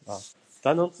兄弟们啊，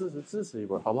咱能支持一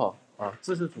波，好不好啊？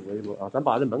支持主播一波啊，咱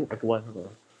把这门给他关上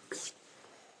了。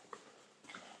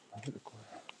这个关。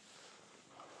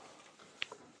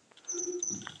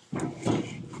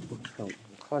我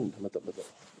看你他妈怎么走。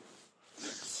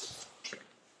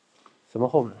什么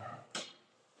后面？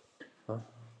啊？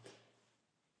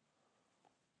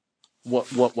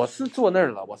我是坐那儿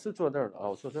了，我是坐那儿了啊，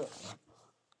我坐这儿了啊。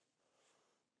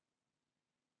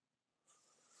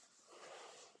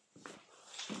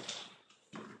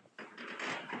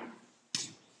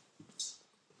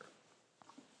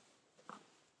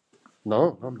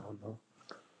能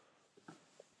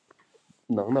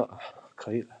的，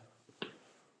可以的。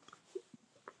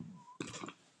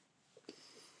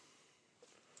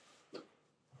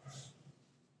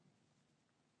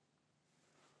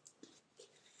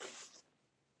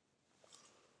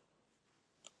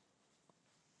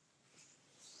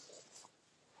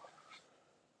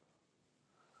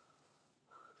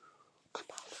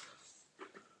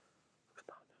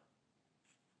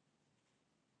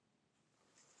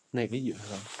哪个椅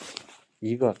子啊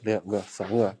？1个、2个、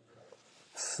3个、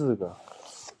4个、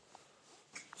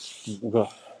5个、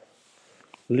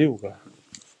6个、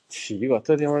7个，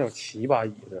这地方有7把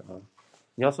椅子啊！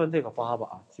你要算这个8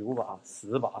把、9把、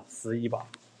10把、11把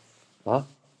啊，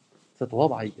这多少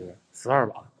把椅子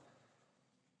？12把。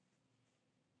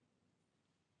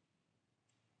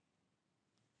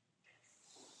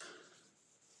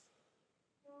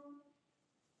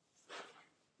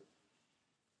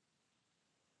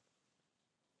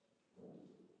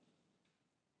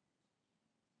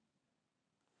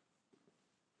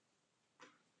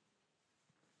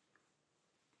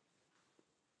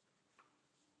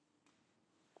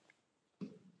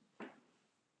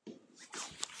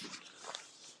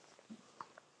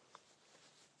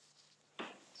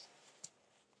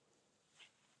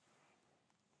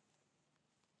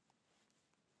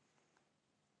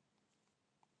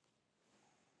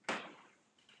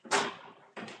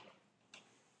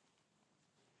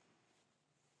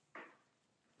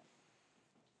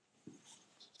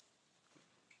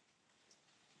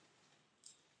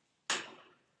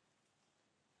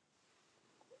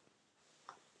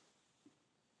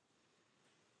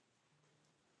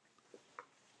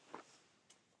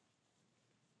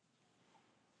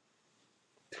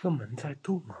这个门在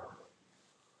动啊！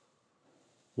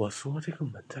我说这个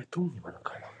门在动，你们能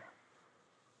看到吗？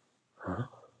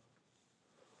啊，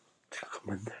这个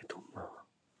门在动啊！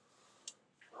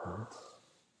啊，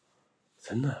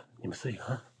真的，你们自己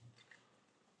看。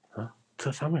啊，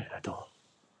这上面也在动。啊！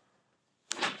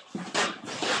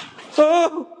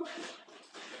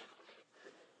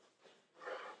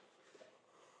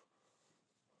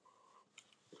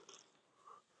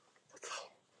我操！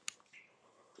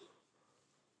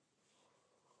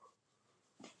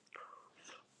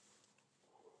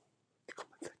这个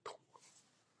门在动，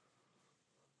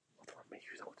我他妈没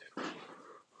遇到这种。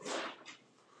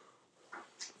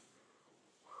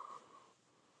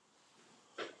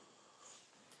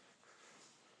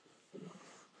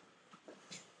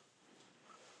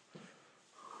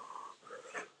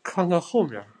看看后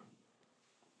面，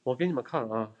我给你们看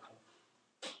啊。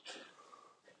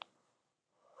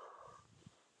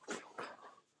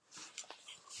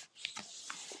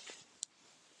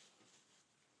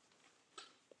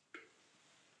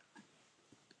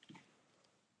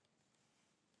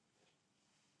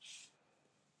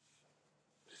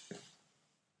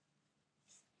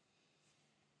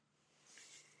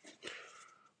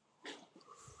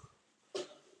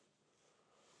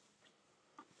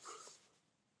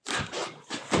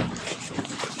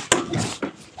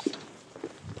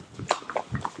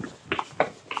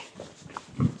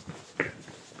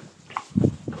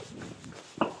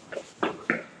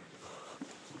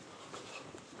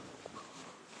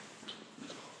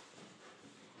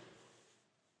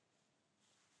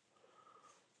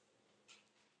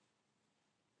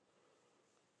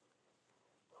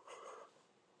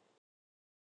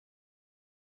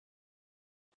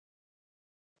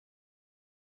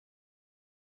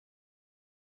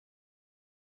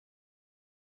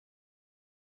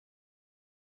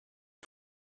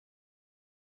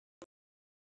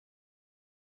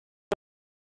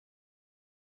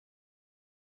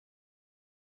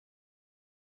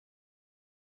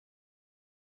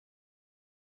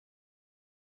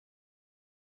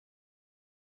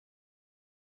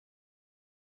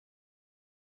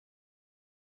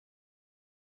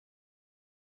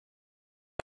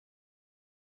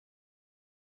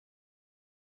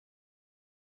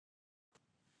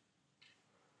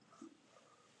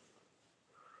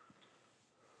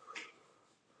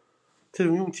这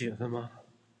种用解释吗？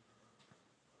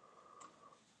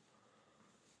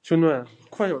兄弟们，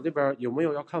快手这边有没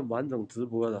有要看完整直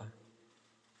播的？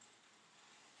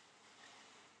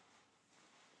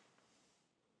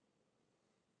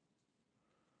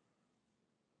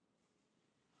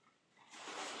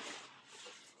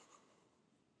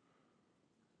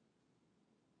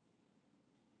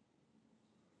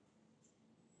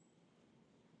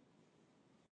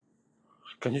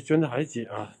感谢娟子海姐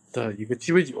啊的一个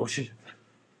鸡尾酒，谢谢。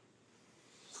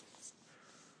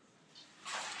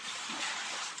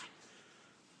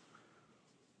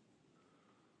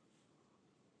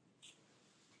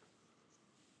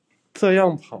这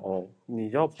样跑，你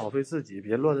要跑对自己，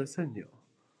别乱了阵脚。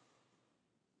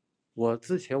我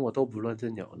之前我都不乱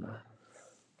阵脚呢，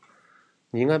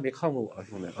你应该没看过我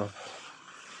兄弟啊。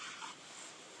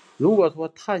如果说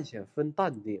探险分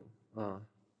淡定啊，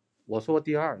我说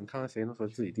第二，你看看谁能说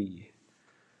自己第一？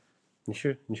你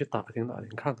去打听打听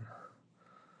看看。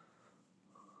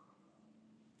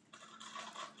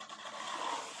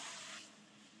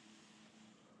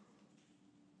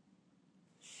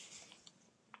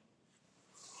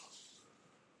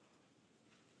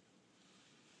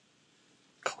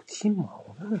搞鸡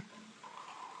毛呢？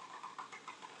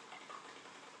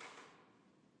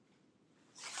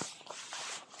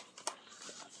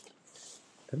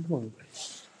真他妈恶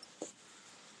心！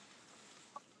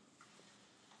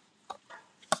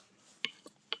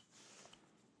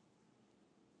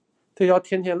这叫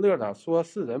天天乐的，说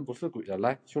是人不是鬼的。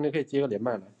来，兄弟可以接个连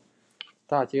麦来，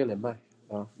咱俩接个连麦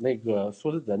啊。那个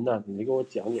说是人的，你给我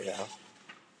讲解啊。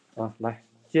啊，来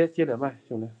接连麦，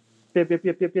兄弟，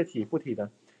别踢，不踢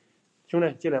的，兄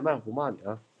弟接连麦我不骂你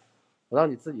啊，我让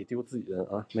你自己丢自己人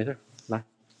啊，没事，来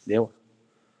连我，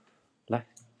来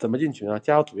怎么进群啊？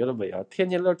加我主页的尾啊，天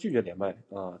天乐拒绝连麦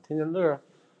啊，天天乐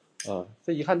啊，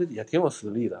这一看这底下挺有实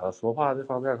力的啊，说话这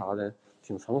方面啥的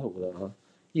挺成熟的啊，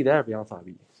一点也不像傻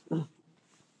逼。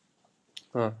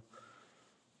嗯，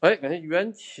哎，感谢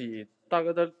缘起大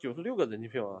哥的96个人气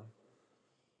票啊。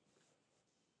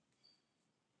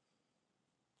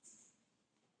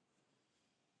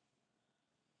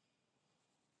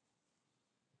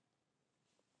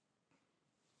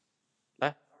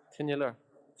来，天天乐，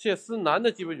谢谢思南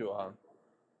的鸡尾酒啊，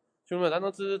兄弟们，咱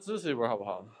能支持一波好不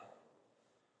好？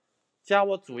加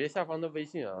我主页下方的微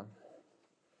信啊。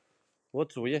我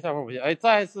主页下方不信。哎，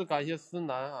再次感谢思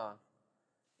南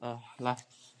来，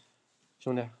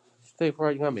兄弟，这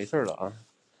块应该没事了啊，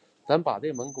咱把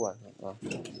这门关上啊，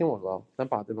听我说，咱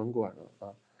把这门关上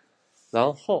啊，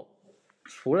然后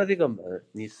除了这个门，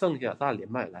你剩下咱俩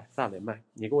连麦来，咱俩连麦，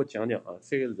你给我讲讲啊，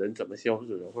这个人怎么消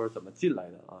失的，或者怎么进来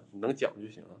的啊，你能讲就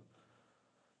行了。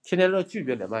天天乐拒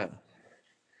绝连麦了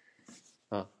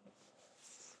啊，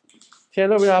天天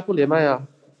乐为啥不连麦啊？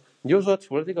你就说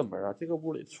除了这个门啊，这个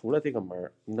屋里除了这个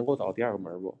门，你能给我找第二个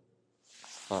门不？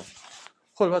啊，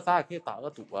或者说咱俩可以打个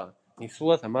赌啊，你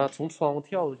说什么从窗户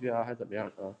跳出去啊，还是怎么样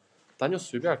啊？咱就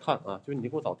随便看啊，就你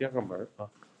给我找第二个门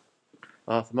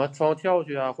啊，什么窗户跳出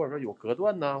去啊，或者说有隔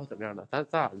断呐、或怎么样的，咱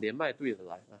俩连麦对着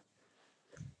来啊。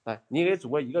来，你给主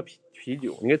播一个啤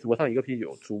酒，你给主播上一个啤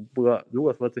酒，主播如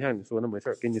果说真像你说那么回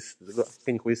事，给你10个，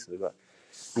给你回10个，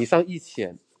你上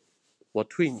1000，我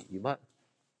退你1万，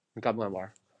你敢不敢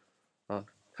玩？啊，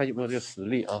看有没有这个实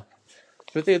力啊！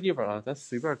就这个地方啊，咱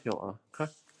随便挑啊，看，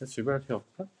咱随便挑，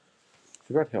看，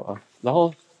随便挑啊。然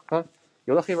后看，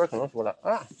有的黑粉可能说了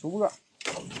啊，主播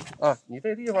啊，你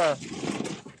这地方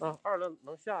啊，2楼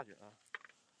能下去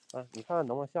啊，你看看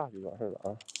能不能下去完事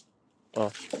了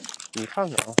啊，你看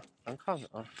看啊，咱看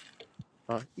看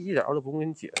啊，一点都不用跟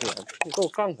你解释，你给我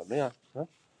干什么呀？啊，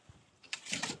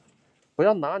不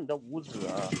要拿你的无知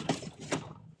啊，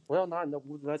不要拿你的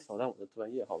无知来挑战我的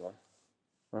专业，好吧？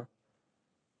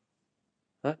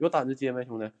有胆子接没，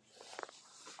兄弟？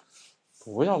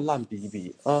不要烂逼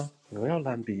逼啊！不要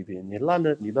烂逼逼，你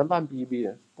的烂逼逼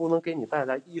不能给你带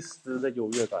来一丝的优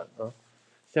越感啊，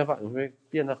相反你会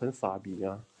变得很傻逼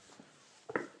啊，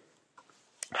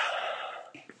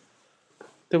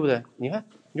对不对？你看，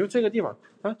你就这个地方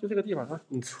啊，就这个地方啊，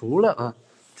你除了啊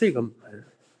这个门，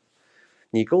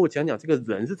你给我讲讲这个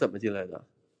人是怎么进来的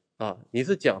啊？你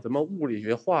是讲什么物理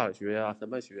学、化学呀、什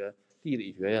么学、地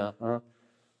理学呀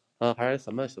还是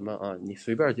什么什么啊？你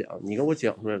随便讲，你给我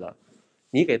讲出来了，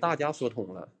你给大家说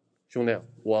通了，兄弟，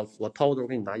我掏兜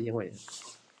给你拿1000块钱，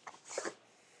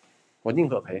我宁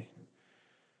可赔，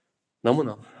能不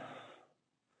能？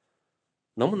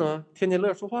能不能？天天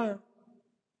乐说话呀，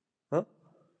啊，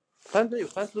咱直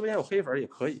播间有黑粉也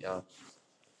可以啊，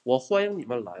我欢迎你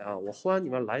们来啊，我欢迎你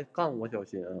们来杠我小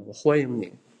心啊，我欢迎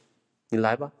你，你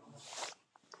来吧，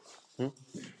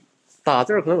打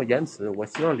字可能有延迟，我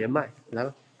希望连麦，来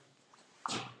吧。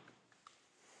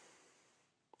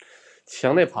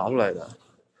墙内爬出来的，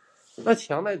那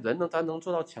墙内人咱能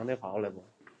做到墙内爬出来不？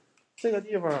这个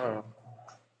地方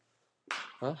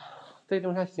啊，这地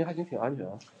方还行，挺安全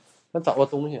啊。咱找个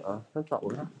东西啊，咱找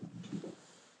个，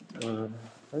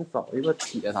咱找一个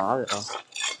铁啥的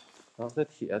啊，这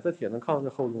铁能抗这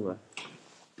厚度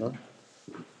没？啊，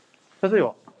它是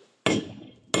有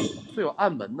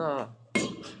暗门呐，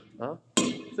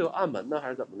是有暗门呢还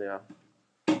是怎么的呀？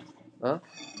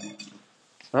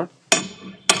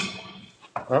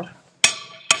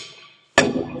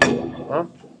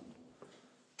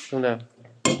兄弟，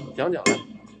讲讲来，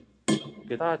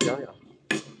给大家讲讲，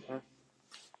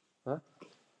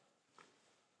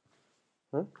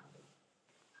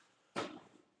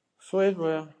说一说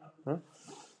呀，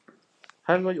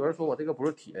还是说有人说我这个不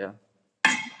是铁呀？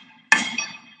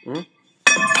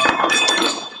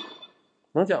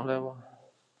能讲出来不？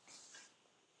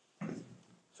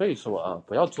所以说啊，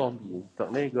不要装逼，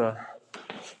等那个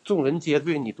众人皆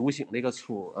醉你独醒那个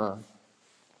出啊，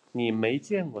你没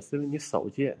见过是因为你少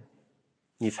见，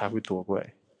你才会多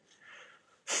怪，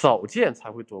少见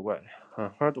才会多怪啊！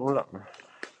欢迎董事长啊，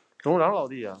董事长老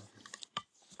弟啊，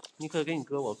你可给你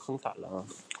哥我坑惨了啊！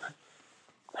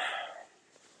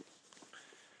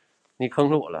你坑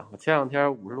死我了！我前2天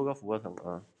50多个俯卧撑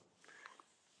啊，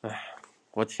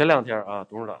我前2天啊，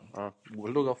董事长啊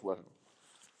，50多个俯卧撑，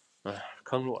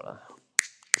坑死我了！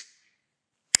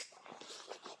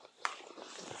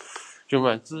兄弟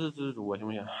们，支持主播行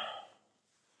不行？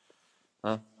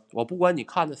我不管你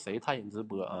看着谁探险直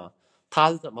播啊，他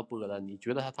是怎么播的，你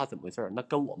觉得他怎么回事，那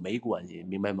跟我没关系，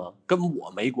明白吗？跟我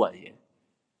没关系。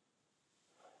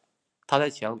他在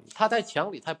墙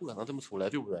里，他也不可能这么出来，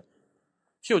对不对？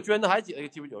其实我捐的还解了一个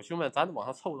99，兄弟们，咱得往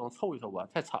上凑一凑吧，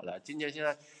太惨了，今天现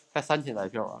在才3000来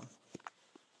票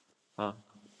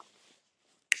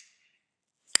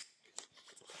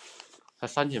才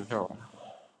3000票啊！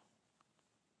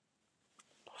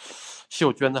其实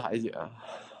我捐的还解，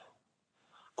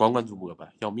管主播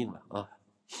呗，要命了啊！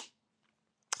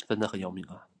真的很要命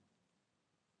啊！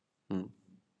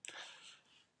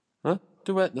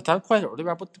对不对？咱快手这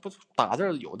边不打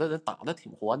字，有的人打的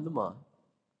挺欢的嘛，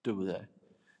对不对？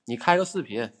你开个视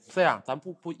频，这样咱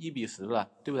不1比10了，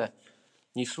对不对？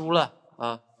你输了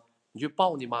啊，你去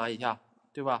抱你妈一下，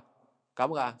对吧？敢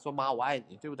不敢说妈我爱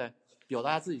你，对不对？表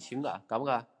达自己情感，敢不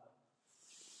敢？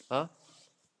啊？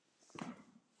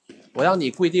我让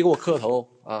你跪地给我磕头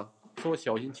啊，说我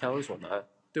小心强人所难，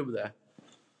对不对？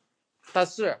但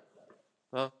是，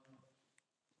啊，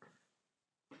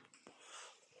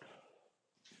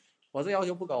我这要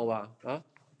求不高吧？啊，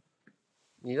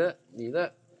你的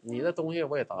东西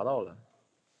我也达到了，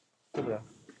对不对？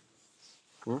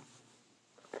嗯，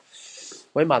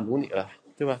我也满足你了，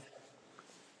对吧？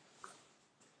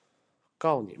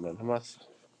告诉你们，他妈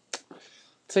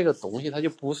这个东西它就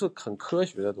不是很科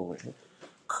学的东西，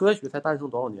科学才诞生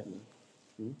多少年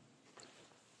呢？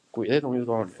鬼这东西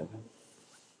多少年了？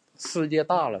世界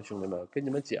大了，兄弟们，跟你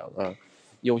们讲啊，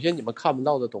有些你们看不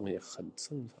到的东西很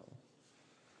正常，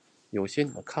有些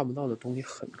你们看不到的东西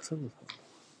很正常。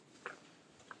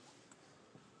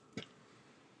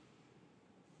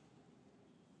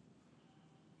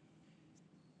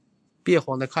别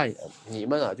慌的看一眼，你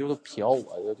们啊就是嫖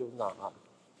我，就是那啥，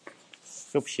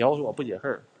就嫖说我不解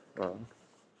恨儿，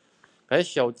哎，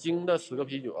小金的10个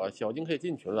啤酒啊，小金可以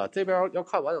进群了。这边要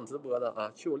看完整直播的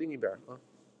啊，去我另一边啊。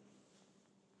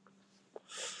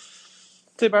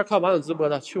这边看完整直播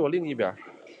的，去我另一边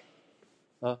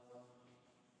啊。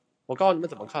我告诉你们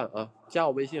怎么看啊，加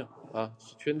我微信啊，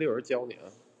群里有人教你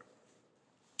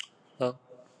啊。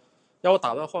要我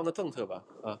打算换个政策吧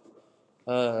啊。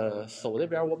手这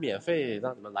边我免费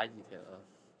让你们来几天啊。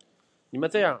你们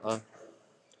这样啊，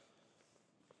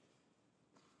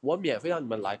我免费让你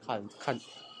们来看，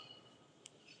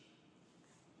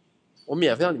我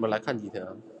免费让你们来看几天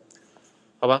啊，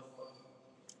好吧？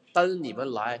但是你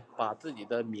们来把自己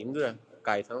的名字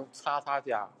改成叉叉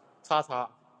家叉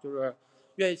叉，就是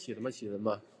愿意起什么起什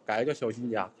么，改个小新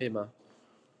家，可以吗？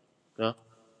啊，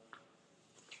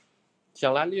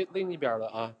想来另一边的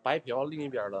啊，白嫖另一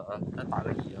边的啊，咱打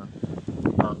个1啊，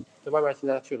这外边现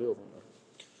在确实有风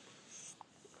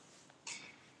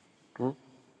啊。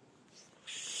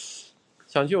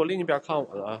想去我另一边看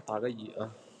我的啊，打个1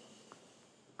啊。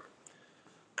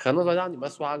可能说让你们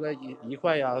刷个1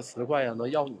块呀、10块呀，能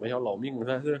要你们条老命，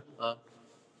但是啊，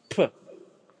噗，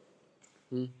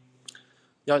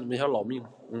要你们条老命，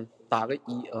打个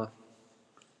1啊。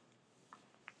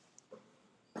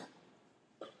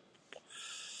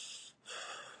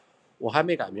我还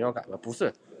没改名，要改吗？不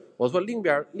是，我说另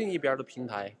一边的平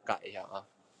台改一下啊，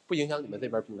不影响你们这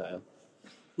边平台啊。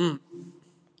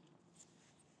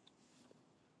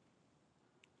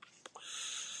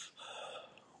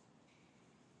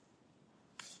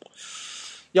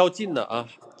要进的啊，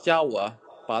加我，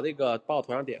把我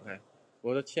头像点开，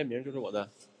我的签名就是我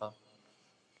的啊，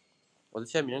我的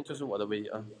签名就是我的微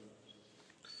啊，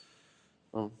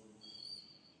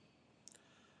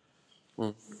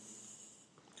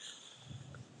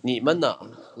你们呢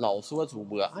老说主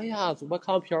播，哎呀，主播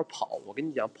看到片跑，我跟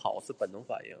你讲，跑是本能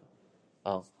反应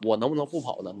啊，我能不能不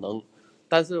跑呢？能，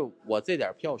但是我这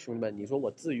点票，兄弟们，你说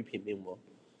我至于拼命不？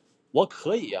我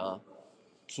可以啊，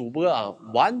主播啊，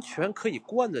完全可以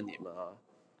惯着你们啊，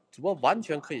主播完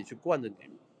全可以去惯着你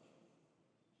们。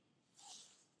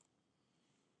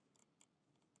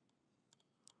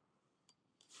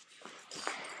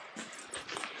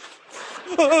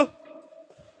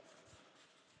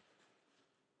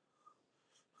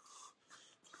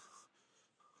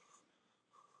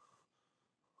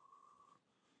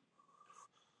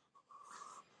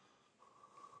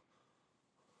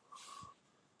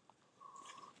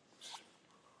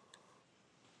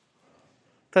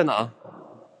在哪？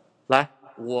来，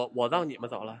我让你们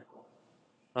找来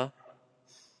啊，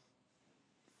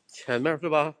前面是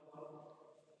吧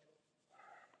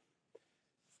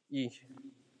？1、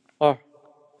2、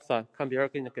3，看别人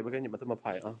给不给你们这么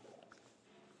拍啊？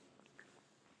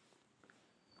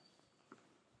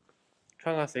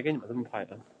看看谁给你们这么拍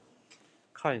啊？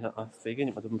看一下啊，谁给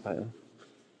你们这么拍啊？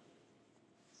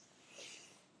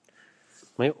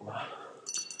没有吧？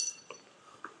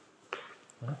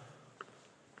啊，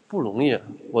不容易，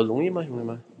我容易吗，兄弟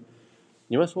们？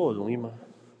你们说我容易吗？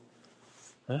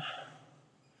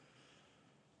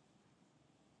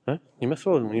你们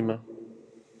说我容易吗？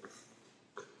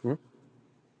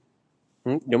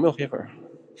有没有黑粉？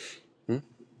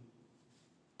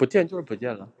不见就是不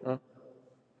见了啊！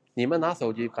你们拿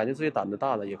手机，感觉自己胆子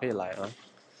大的也可以来啊。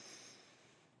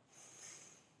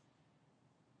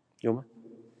有吗？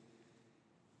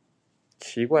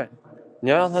奇怪，你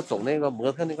要让他走那个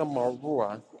模特那个猫步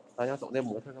啊，咱想走那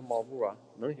模特的猫步啊，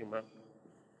能行吗？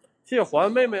谢谢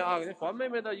环妹妹啊，给环妹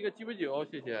妹的一个鸡尾酒，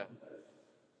谢谢。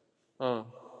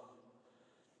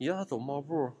你让他走猫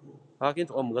步啊，给你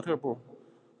走个模特步，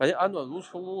感觉安暖如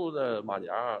初的马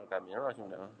甲改名了，兄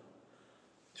弟啊！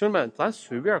兄弟们，咱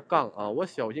随便杠啊！我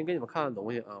小心给你们看看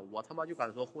东西啊！我他妈就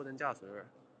敢说货真价实。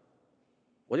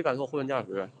我就敢说货真价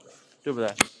实，对不对？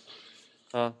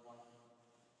啊，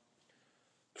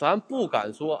咱不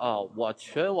敢说啊，我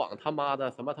全网他妈的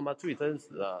什么他妈最真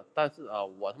实啊，但是啊，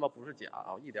我他妈不是假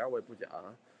啊，一点我也不假，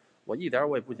我一点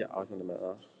我也不假啊，兄弟们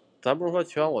啊，咱不是说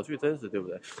全网我最真实，对不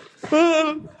对？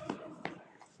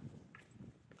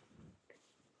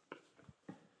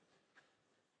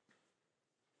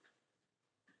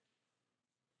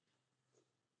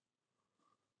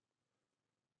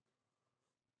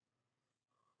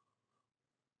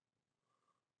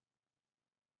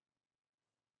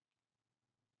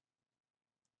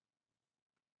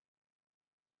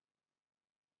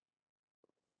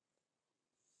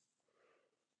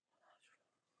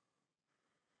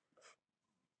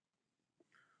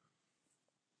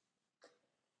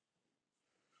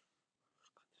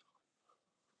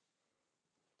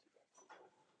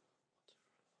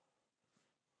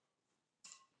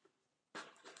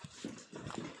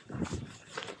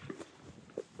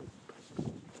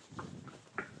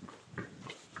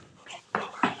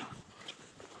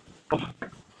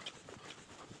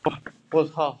我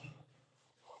操！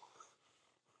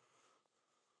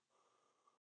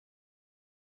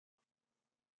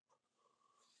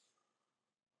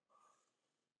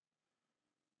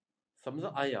什么是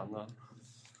安阳啊？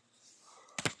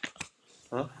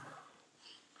啊！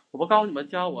我不告诉你们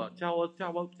加我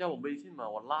微信吗？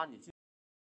我拉你进。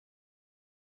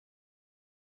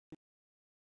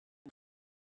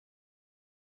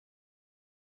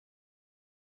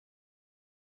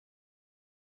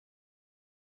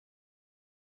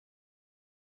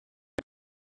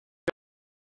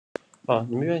啊！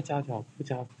你们愿意加加，不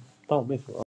加，当我没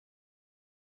说。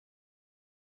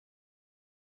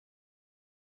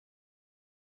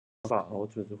吧，我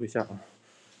准时会下啊。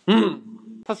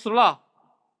他吃了。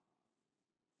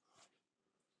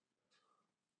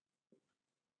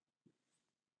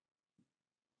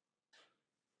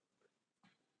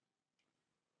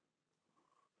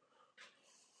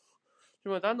兄弟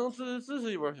们，咱能支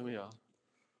持一波行不行？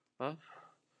啊，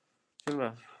兄弟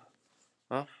们，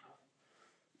啊，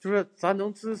就是咱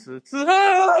能支持。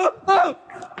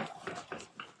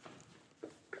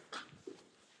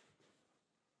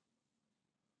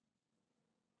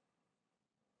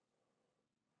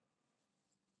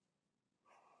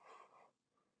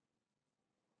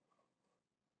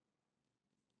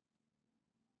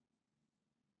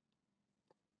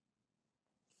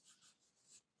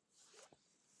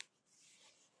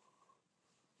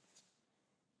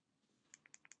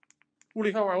屋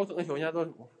里看玩，我整个小家做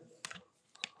主。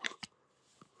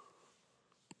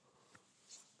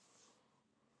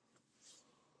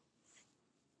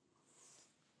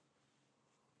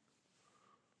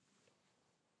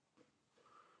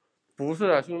不是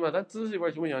啊，兄弟们，咱支持一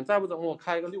波行不行？再不整，我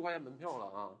开一个6块钱门票了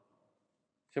啊，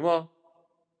行不？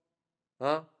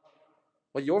啊，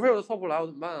我邮费我都凑不来，我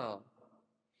怎么办啊？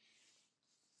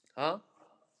啊？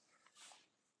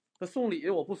那送礼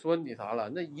我不说你啥了，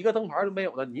那一个灯牌都没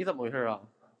有了，你怎么回事啊？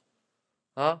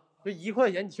啊，这1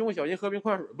块钱，你请我小心喝瓶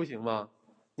矿泉水不行吗？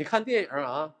你看电影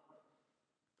啊？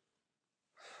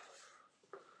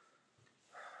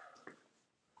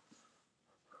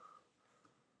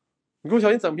你给我小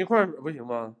心整瓶矿泉水不行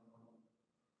吗？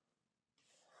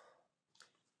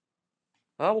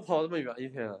啊，我跑这么远一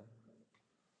天。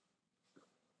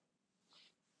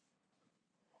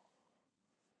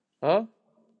啊，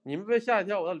你们被吓一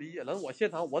跳，我要理解了。我现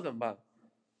场我怎么办？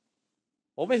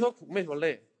我没说苦，没说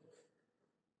累。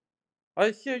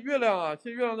哎，谢谢月亮啊，谢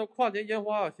谢月亮的跨年烟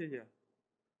花啊，谢谢。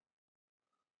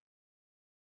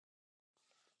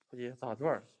也打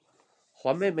转，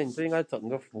环妹妹，你这应该整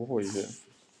个福回去，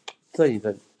震一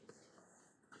震。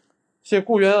谢谢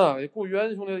顾渊啊，顾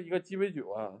渊兄弟一个鸡尾酒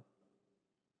啊，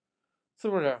是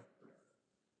不是？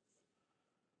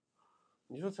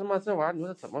你说他妈这玩意儿，你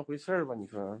说怎么回事吧？你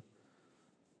说。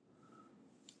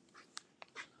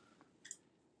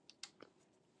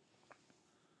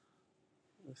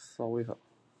烧一烧，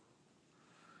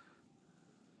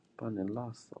把你辣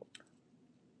烧了，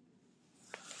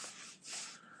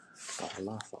把它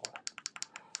辣烧了，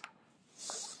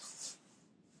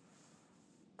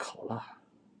烤辣。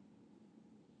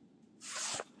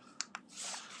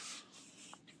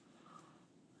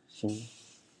行。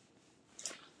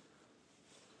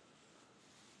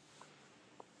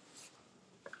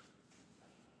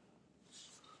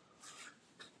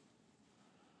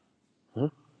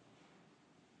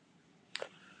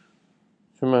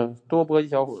兄弟们，多播一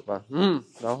小会儿吧。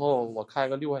然后我开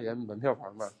个6块钱门票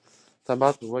房吧，咱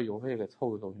把主播邮费给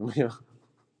凑一凑，行不行？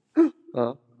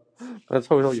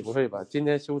凑一凑邮费吧。今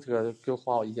天修车就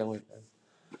花我1000块钱，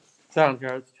这2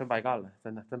天全白干了，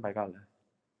真的真白干了。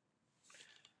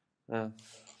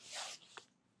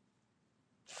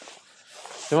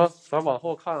行吧，咱往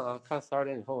后看啊，看12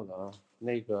点以后的啊，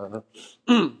那个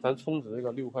咱充值这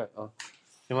个6块啊，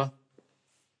行吗？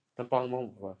咱帮帮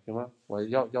我吧，行吗？我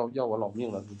要我老命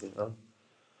了，不行啊！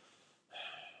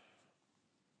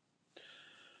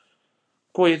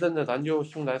过一阵子咱就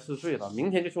凶宅4岁了，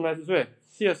明天就凶宅4岁。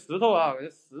谢谢石头啊，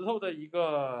石头的一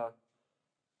个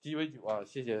鸡尾酒啊，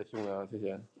谢谢兄弟啊，谢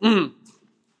谢。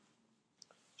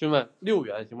兄弟们6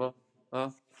元行吗？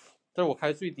啊，这是我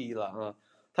开最低了啊，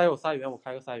他有3元我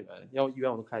开个3元，要1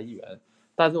元我都开1元，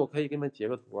但是我可以给你们截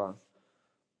个图啊，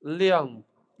亮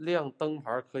灯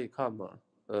牌可以看吗？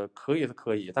可以是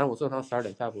可以，但是我正常12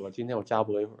点下播，今天我加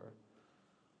播一会儿，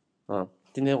啊，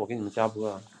今天我给你们加播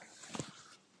啊，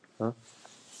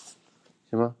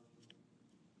行吗？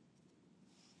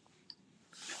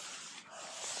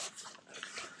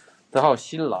这还有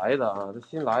新来的啊，这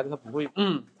新来的他不会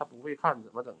看怎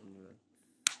么整呢？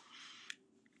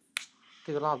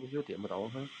这个蜡烛就点不着，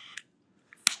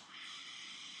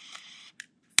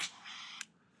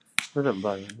那怎么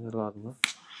办呀？这蜡烛，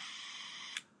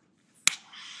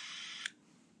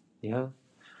你看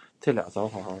这俩着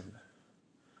好好的，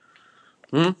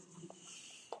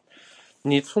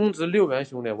你充值6元，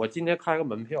兄弟，我今天开个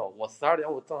门票，我12点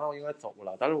我正好应该走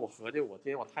了，但是我合计我今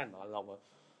天我太难了，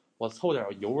我凑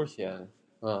点油钱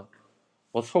啊，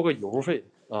我凑个油费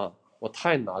啊，我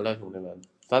太难了，兄弟们，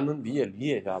咱能理解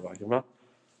一下吧，行吗？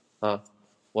啊，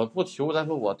我不求咱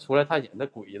说我出来探险这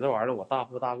鬼这玩意儿我大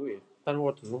富大贵，但是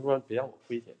我只能说别让我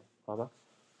亏钱，好吧？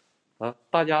啊，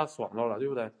大家爽到了，对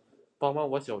不对？帮帮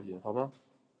我小心，好吗？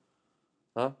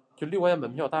啊，就6块钱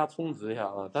门票，大家充值一下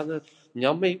啊！但是你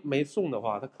要没送的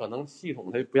话，它可能系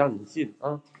统它不让你进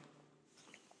啊。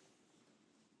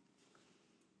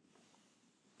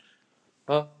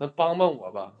那帮帮我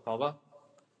吧，好吧？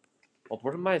我不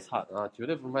是卖惨啊，绝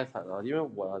对不是卖惨啊，因为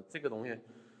我这个东西，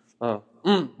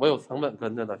我有成本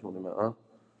跟着的，兄弟们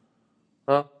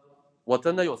啊，我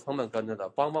真的有成本跟着的，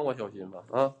帮帮我小心吧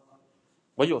啊！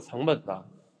我有成本的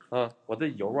啊，我这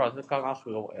油啊是嘎嘎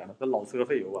喝我呀，这老车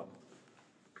费油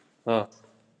啊，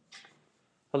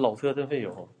这老车真费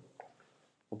油，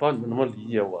我不知道你们能不能理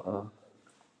解我啊？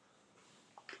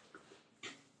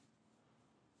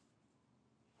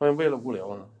欢迎为了无聊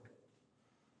啊，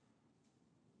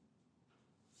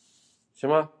行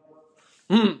吗？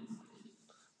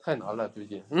太难了，最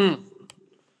近，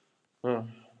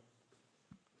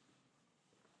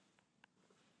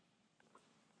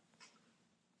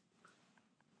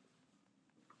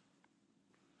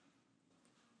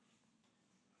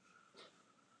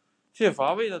谢谢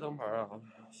乏味的灯牌啊，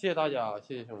谢谢大家，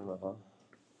谢谢兄弟们啊，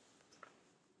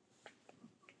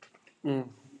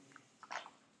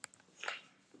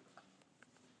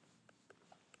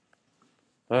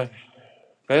哎，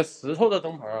感谢石头的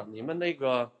灯牌啊，你们那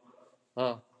个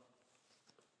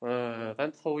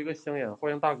咱抽一个香烟，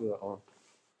欢迎大哥啊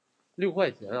，6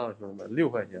块钱啊，兄弟们，6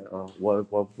块钱啊，我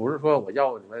不是说我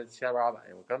要你们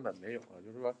700-800，我根本没有啊，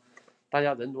就是说大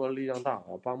家人多力量大啊，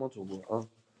帮帮主播啊。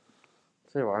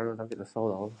这玩意儿咱给它烧着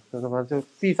了，这他妈就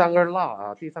第3根蜡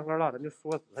啊，第3根蜡咱就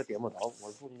说死它点不着，我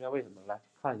不明白为什么，来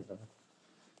看一下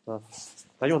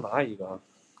咱又拿一个啊，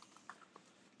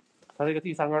它这个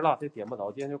第3根蜡这点不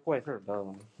着，今天就怪事儿，知道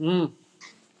吗？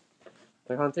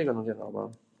再看这个能点着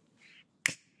吗？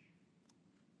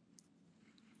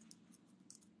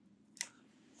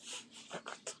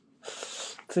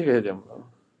这个也点不着，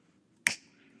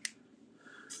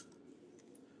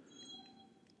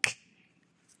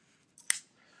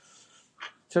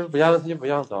就是不让他就不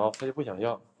让着，他就不想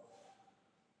要。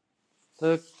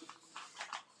这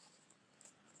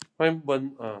欢迎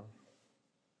温啊，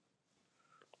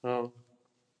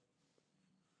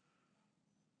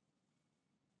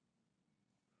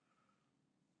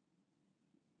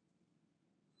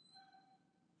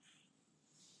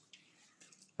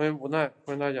欢迎无奈，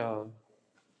欢迎大家。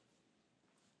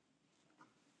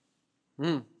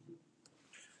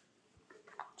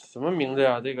什么名字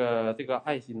呀？这个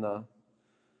爱心呢？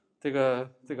这个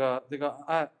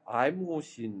M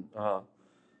心啊，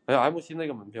还有 M 心那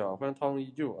个门票，欢迎涛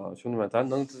依旧啊，兄弟们，咱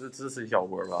能支持一小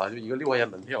波吧？就一个6块钱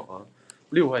门票啊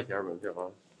，6块钱门票啊，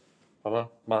好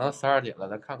吧？马上12点了，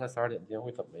咱看看12点今天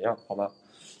会怎么样，好吧？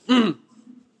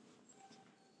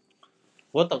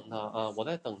我等他啊，我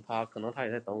在等他，可能他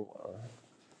也在等我啊。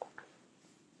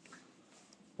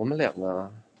我们两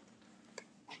个，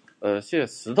谢谢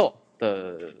石头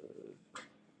的，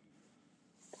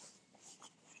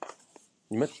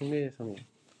你们听这些声音，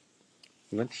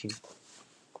你们听，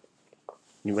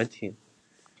你们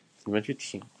去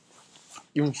听，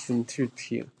用心去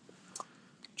听，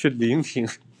去聆听。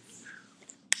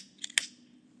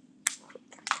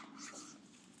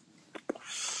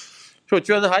就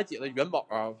捐海姐的元宝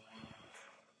啊，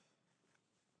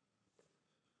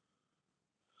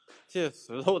这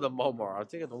石头的猫毛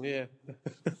这个东西，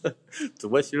主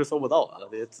播其实收不到啊，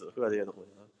这些纸鹤这些东西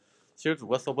啊，其实主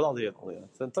播收不到这些东西，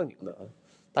真正经的啊。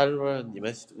但是说你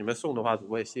们送的话，主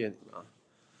播也谢谢你们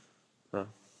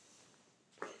啊，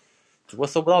主播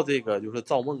收不到这个就是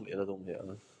造梦里的东西啊，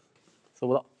收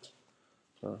不到，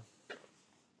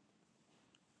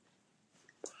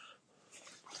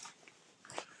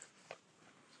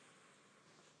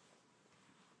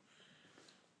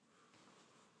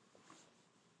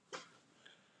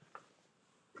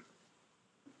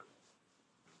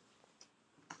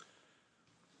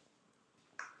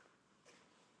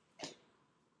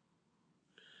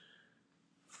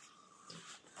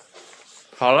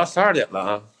好了，12点了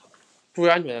啊，注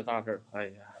意安全的大事。哎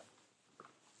呀，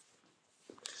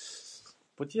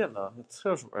不见了，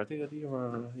厕所这个地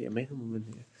方也没什么问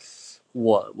题。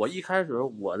我一开始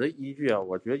我的依据啊，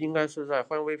我觉得应该是在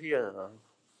换 VPN 啊。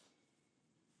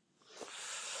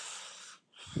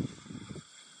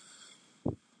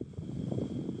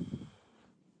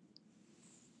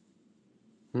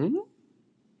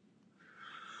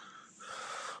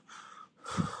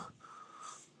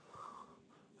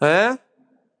哎，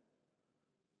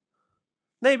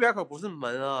那边可不是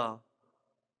门啊，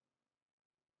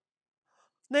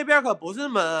那边可不是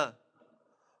门。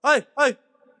哎，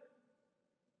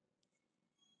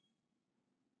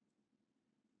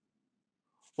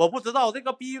我不知道这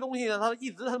个逼东西呢，它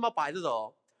一直他妈摆着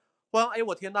走。哎，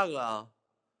我天，大哥啊，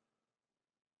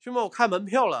兄弟们，我看门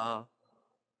票了啊。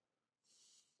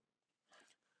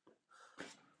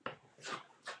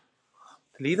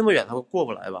离这么远，他会过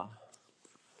不来吧？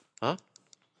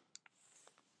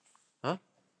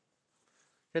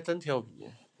这真调皮！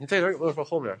你这人有没有说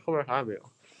后面？后面啥也没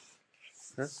有。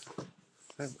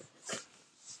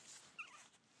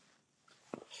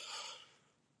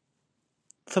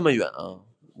这么远啊，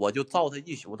我就照他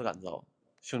一宿都敢照。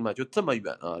兄弟们，就这么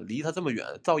远啊，离他这么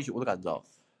远，照一宿都敢照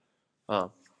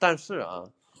啊。但是啊，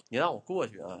你让我过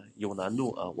去啊，有难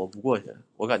度啊，我不过去，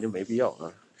我感觉没必要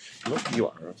啊。什么逼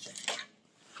玩意儿？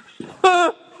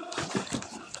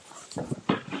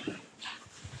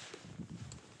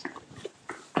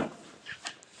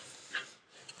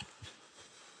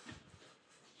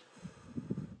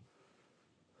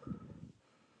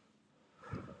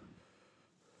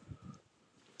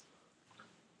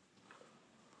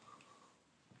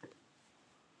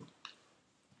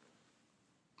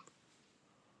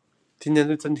今天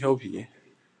是真调皮。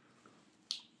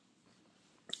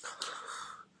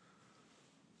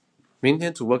明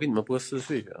天主播给你们播4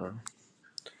岁去啊。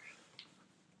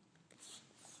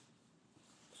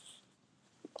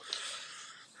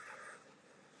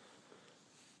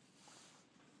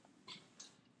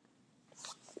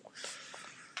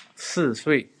4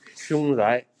岁凶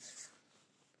宅，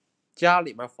家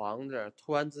里面房子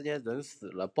突然之间人死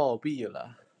了，暴毙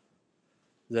了，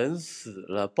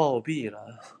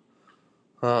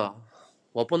啊！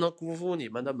我不能辜负你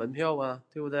们的门票啊，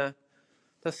对不对？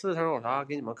这4层有啥？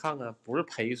给你们看看，不是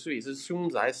陪睡，是凶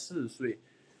宅4岁。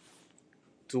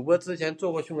主播之前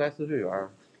做过凶宅4岁员，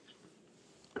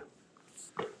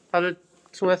他的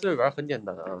凶宅4岁员很简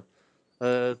单啊，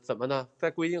怎么呢？在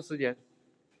规定时间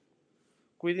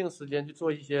去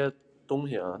做一些东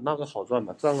西啊，那个好赚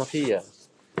吗？赚个屁呀！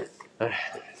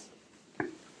哎，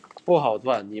不好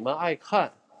赚。你们爱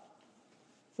看，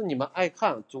是你们爱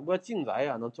看，主播进宅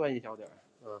啊能赚一小点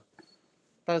啊。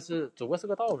但是主播是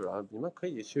个道士啊，你们可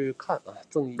以去看啊，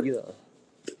正一的。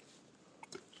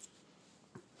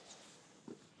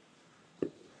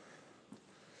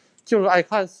就是爱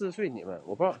看4岁你们，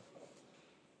我不知道。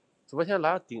主播现在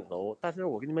来到顶楼，但是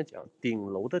我跟你们讲，顶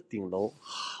楼的顶楼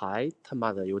还他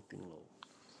妈的有顶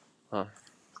楼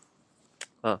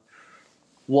啊！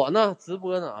我呢直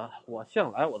播呢啊，我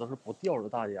向来我都是不吊着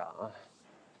大家啊，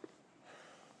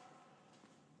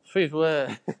所以说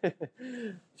兄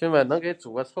弟们能给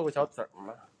主播凑个小整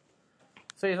吗？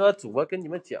所以说主播跟你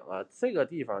们讲啊，这个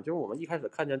地方就是我们一开始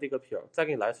看见这个片儿，再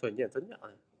给你来说一遍，真假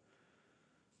的。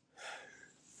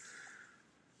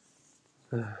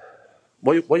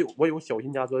我有小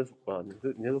心家专属啊，你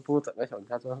这不如整个小心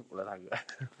家专属了，大哥。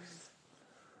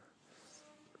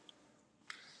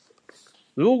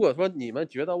如果说你们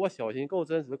觉得我小心够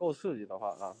真实够刺激的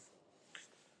话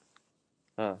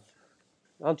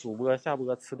让主播下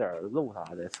播吃点肉啥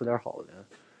的，吃点好的，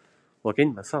我给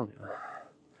你们上去啊。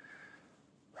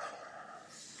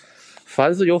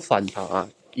凡是有反差啊，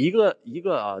一个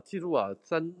啊，记住啊，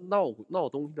在闹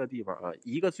东西的地方啊，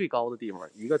一个最高的地方，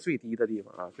一个最低的地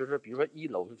方啊，就是比如说1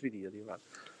楼是最低的地方，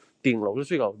顶楼是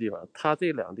最高的地方，它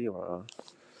这2个地方啊，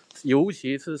尤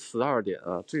其是12点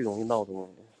啊，最容易闹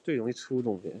东西，最容易出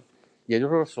东西，也就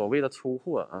是所谓的出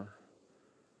货啊。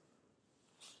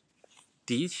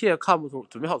的确看不出，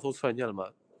准备好抽穿件了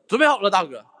吗？准备好了，大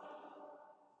哥。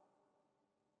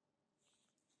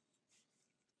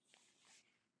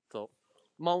走，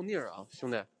猫腻啊，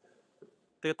兄弟，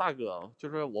这个大哥啊，就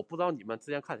是我不知道你们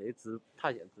之前看谁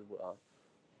探险直播啊，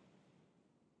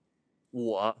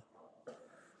我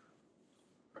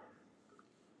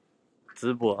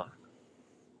直播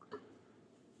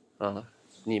啊，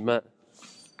你们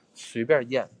随便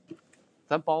验，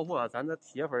咱包括咱这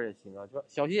铁粉也行啊，就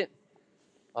小心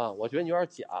啊，我觉得你有点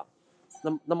假，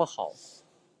那么好，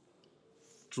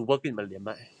主播跟你们连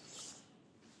麦。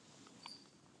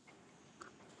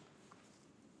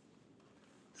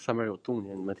上面有动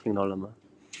静，你们听到了吗？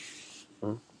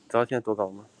知道现在多高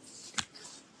吗？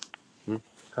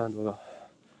看看多高，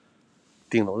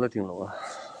顶楼的顶楼啊，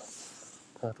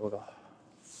看看多高。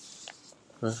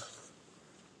哎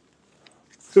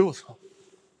呦我操！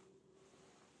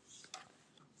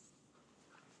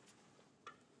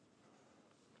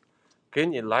给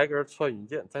你来根穿云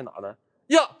箭，在哪呢？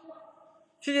呀，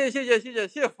谢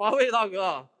谢防卫大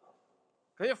哥，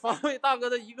感谢防卫大哥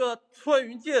的一个穿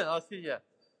云箭啊，谢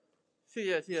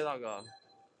谢大哥。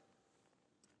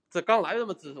这刚来这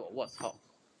么支持我操，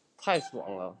太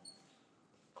爽了！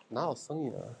哪有声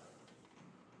音啊？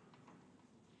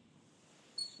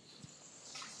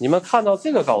你们看到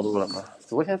这个高度了吗？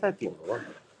直播现在在顶楼啊。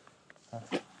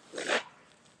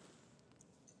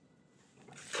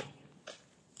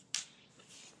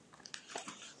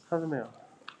看到没有？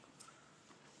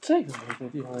这个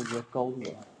地方的一个高度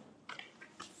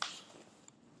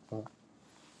啊，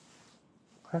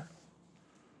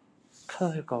看到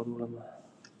这个高度了吗？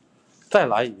再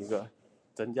来一个，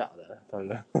真假的，大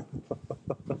哥？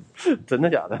真的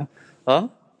假的啊？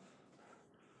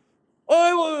哎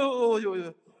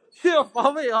呦！谢谢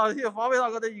防卫啊，谢谢防卫大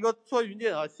哥的一个穿云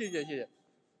箭啊，谢谢。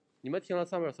你们听到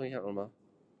上面有声响了吗？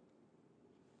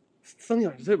声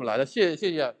响是这么来的，谢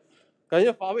谢，感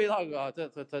谢防卫大哥啊，这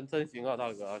真行啊，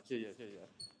大哥啊，谢谢。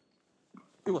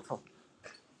哎我操，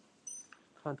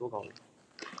看多高了！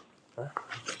啊，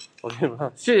我给你们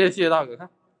看，谢谢大哥，看，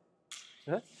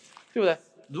对不对？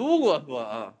如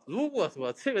果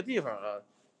说这个地方啊，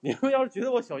你们要是觉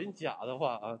得我小心假的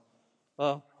话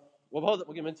啊，我不知道怎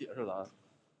么给你们解释了啊。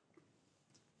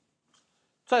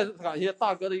再次感谢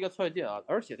大哥的一个穿箭啊，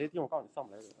而且这地方我告诉你上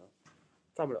不来人啊，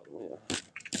站不了东西啊。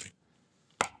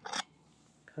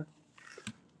看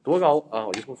多高啊！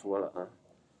我就不说了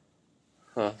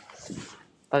啊，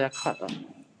大家看啊，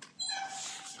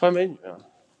川美女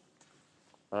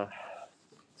啊，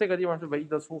这个地方是唯一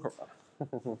的出口啊。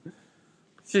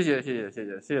谢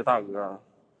谢大哥啊！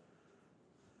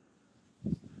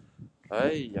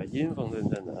哎呀，阴风阵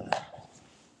阵的。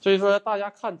所以说，大家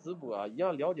看直播啊，一定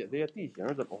要了解这些地形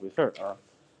是怎么回事啊，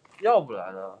要不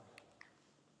然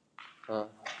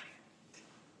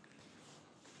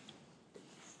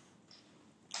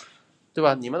对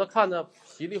吧？你们都看着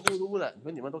稀里糊涂的，你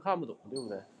说你们都看不懂，对不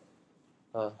对？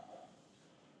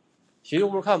稀里糊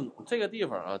涂看不懂。这个地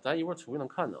方啊，咱一会儿出去能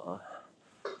看着啊。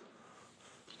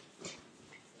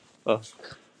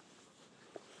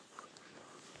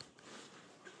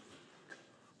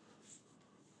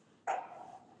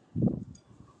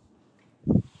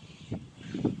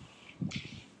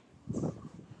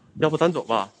要不咱走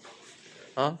吧？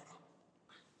啊，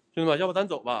兄弟们，要不咱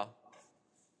走吧？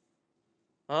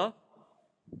啊，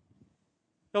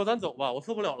要不咱走吧？我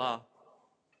受不了了。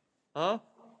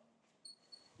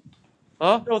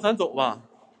要不咱走吧？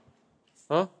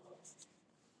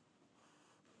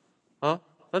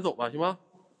咱走吧，行吗？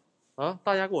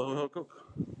大家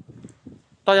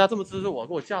大家这么支持我，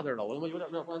给我架这儿了，我他妈有点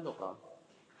不敢走了。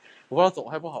我不知道走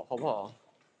还不好，好不好？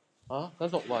咱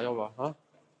走吧，要不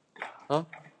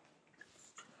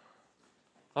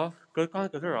刚才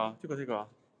搁这儿啊，就搁这个，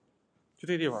就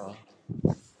这地方啊。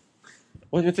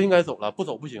我感觉真应该走了，不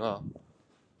走不行啊。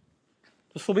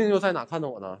这说不定就在哪看到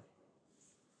我呢，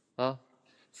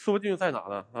说不定就在哪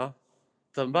呢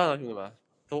怎么办啊，兄弟们？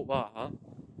走吧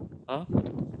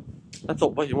咱走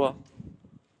吧，行不？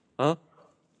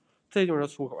这就是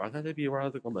出口啊！看这逼窝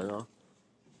这个门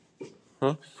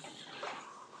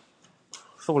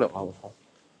受不了啊！我操！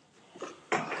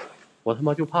我他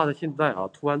妈就怕他现在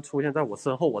突然出现在我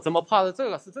身后，我他妈怕的这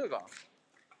个是这个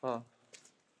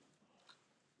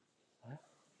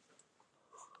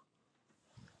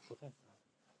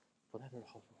不在这儿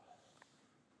好说。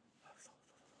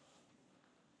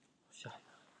下一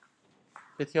个，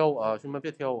别挑我兄弟们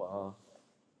别挑我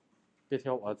别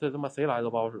挑我，这他妈谁来都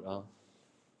不好使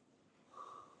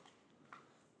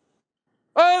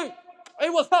哎哎，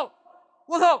我操！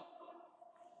我操！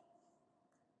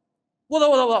我操！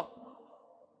我操！我操！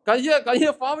感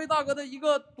谢发威大哥的一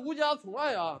个独家宠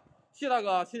爱啊！谢大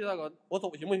哥，谢谢大哥，我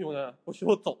走行不行呢？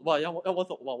我走吧，让我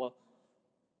走吧，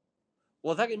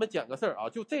我再给你们讲个事儿啊，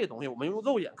就这东西我们用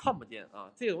肉眼看不见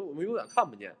啊，这东西我们肉眼看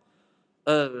不见。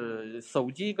手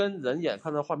机跟人眼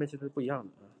看到画面其实不一样的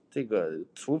啊，这个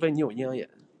除非你有阴阳眼。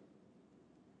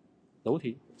楼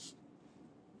梯。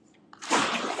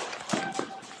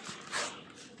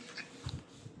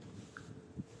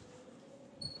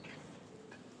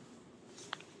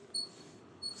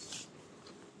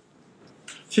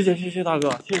谢谢大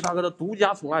哥，谢谢大哥的独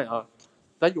家宠爱啊！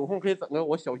咱有空可以整个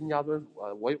我小新家专属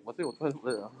啊，我是有专属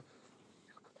的人啊。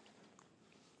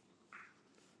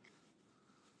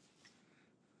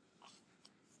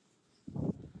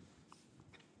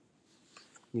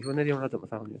你说那地方他怎么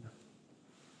上去的？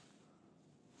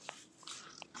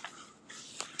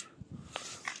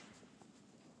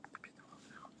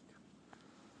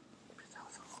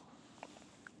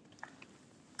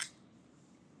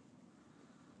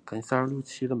赶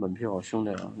3267的门票，兄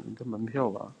弟啊，你这门票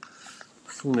吧，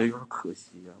送的有点可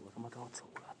惜呀、我他妈都要走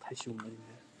了，太凶了，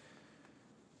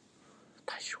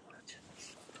太凶了，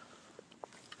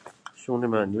兄弟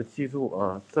们，你就记住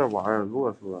啊，这玩意儿如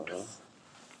果说啊。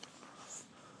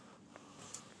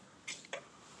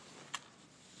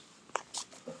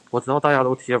我知道大家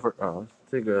都铁粉啊，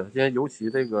这个现在尤其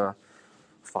这个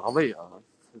乏味啊，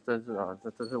真是啊，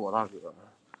这真是我大哥。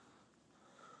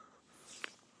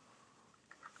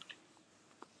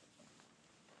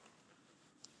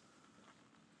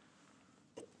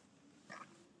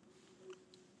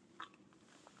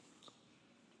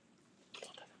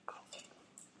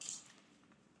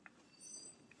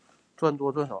赚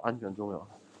多赚少，安全重要。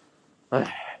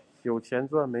哎，有钱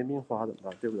赚没命花怎么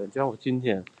办？对不对？就像我今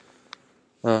天，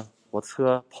我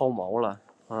车抛锚了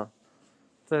啊，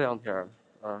这2天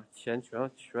啊，钱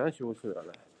全修车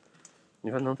了，你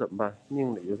说能怎么办？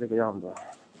命里就这个样子，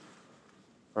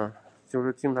就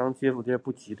是经常接触这些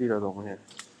不吉利的东西，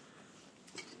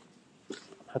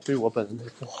还对我本人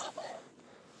不好，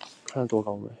看多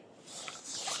高没？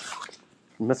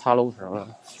你们擦楼层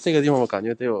了，这个地方我感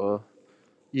觉得有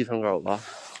1层高吧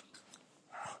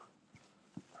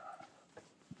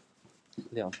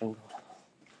，2层高。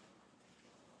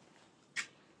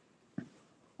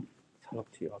擦楼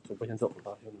梯啊，走不先走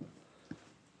了，兄弟。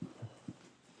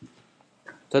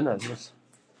真的就是，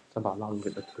咱把拉路给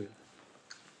他推了。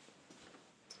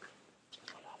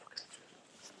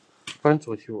关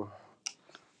左丘啊，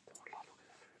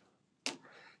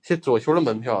这左丘的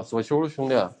门票，左丘的兄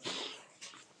弟，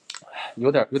有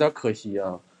点可惜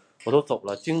啊，我都走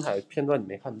了，精彩片段你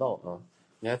没看到啊，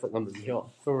你还整个门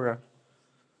票，是不是？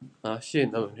啊，谢谢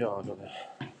你的门票啊，兄弟。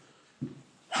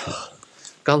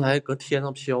刚才搁天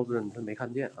上飘着，你是没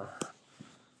看见啊？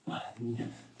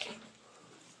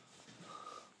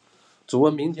主播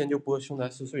明天就播《凶宅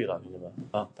四岁》了，兄弟们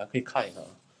啊，咱可以看一看啊。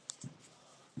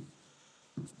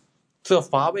这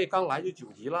乏味刚来就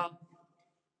9集了，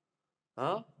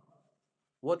啊！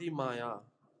我的妈呀！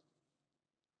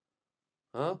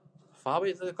乏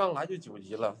味这刚来就9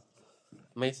集了，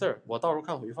没事儿，我到时候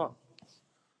看回放。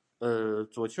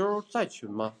左丘在群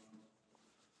吗？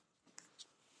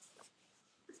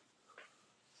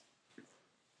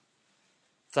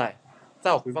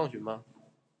在我回放群吗？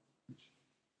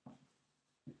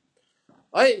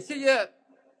哎，谢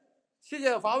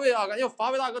谢乏味啊，感谢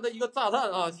乏味大哥的一个炸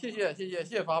弹啊，谢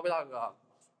谢乏味大哥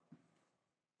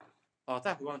啊，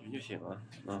在回放群就行了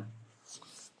啊。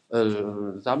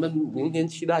咱们明天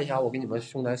期待一下，我给你们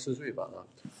凶宅4岁吧啊。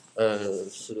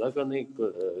使了个那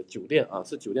个酒店啊，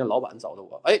是酒店老板找的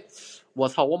我。哎，我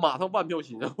操，我马上办票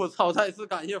行了，我操！再次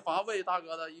感谢乏味大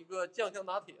哥的一个酱香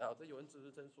拿铁啊，这有人支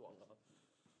持真爽啊！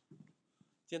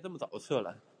今天这么早就撤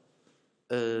了，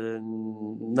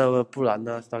那不然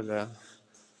呢，大哥？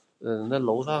那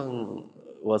楼上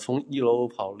我从1楼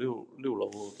跑6楼，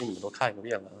给你们都看一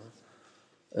遍了啊。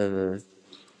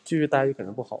继续待着可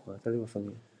能不好啊，它这个声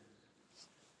音。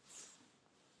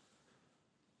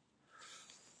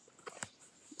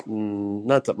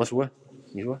那怎么说？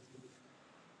你说，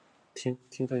听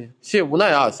声音。谢谢无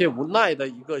奈啊，谢谢无奈的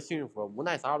一个幸运符，无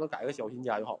奈啥时候能改个小新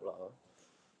家就好了啊。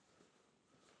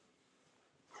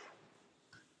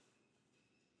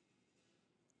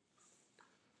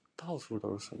到处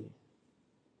都是声音。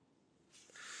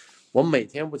我每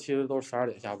天不其实都是12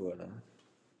点下播的，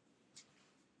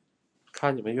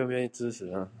看你们愿不愿意支持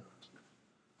啊。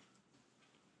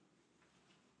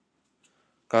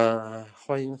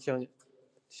欢迎香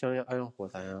烟爱上火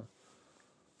柴啊！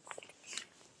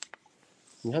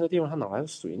你看这地方它哪来的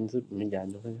水？你们研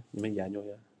究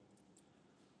一下。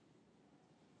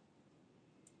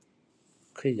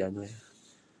可以研究一下。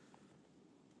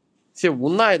这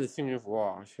无奈的幸运符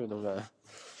啊，兄弟们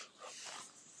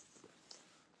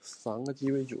，3个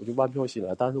鸡尾酒就万票新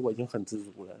了，但是我已经很知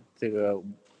足了。这个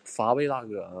发位大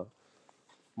哥啊，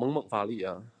猛发力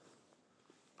啊，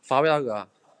发位大哥，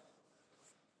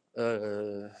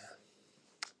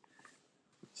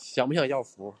想不想要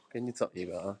符？给你整一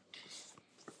个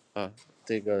啊，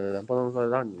这个不能说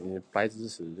让你白支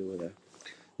持，对不对？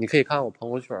你可以看我朋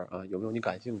友圈啊，有没有你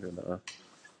感兴趣的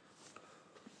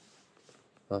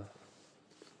啊？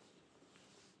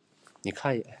你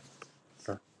看一眼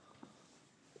啊。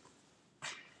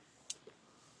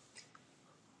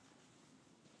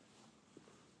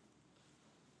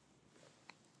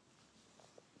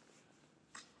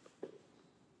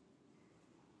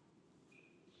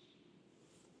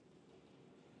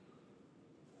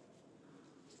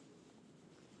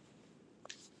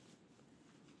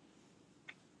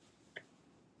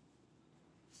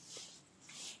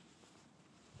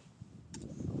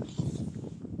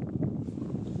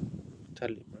在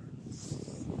里面。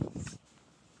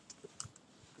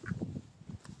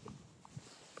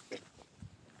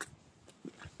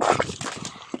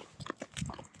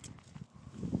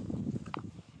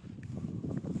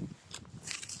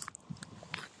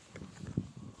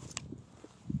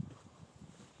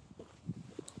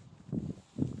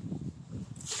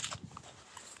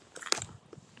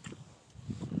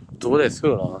我得撤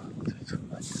了啊！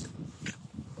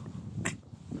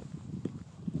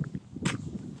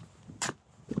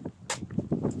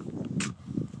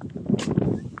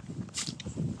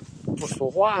不说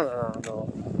话呢都，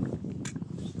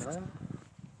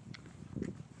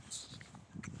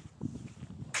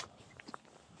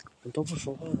你都不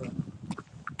说话呢，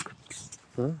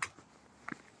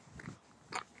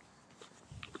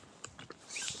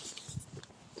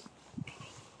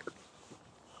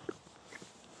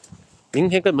明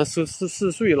天跟你们试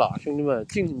睡了，兄弟们，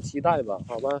敬请期待吧，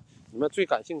好吧？你们最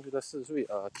感兴趣的试睡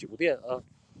啊，酒店啊。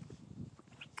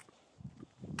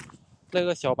那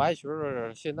个小白裙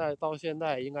儿，到现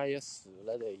在应该也死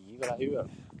了得1个来月了，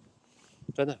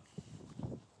真的。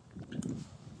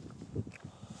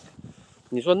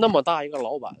你说那么大一个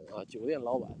老板啊，酒店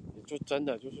老板，就真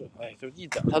的就是，就一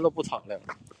点他都不敞亮，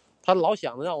他老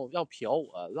想着让嫖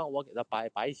我，让我给他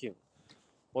白请。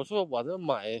我说我这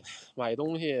买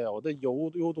东西，我这邮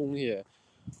东西，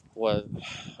我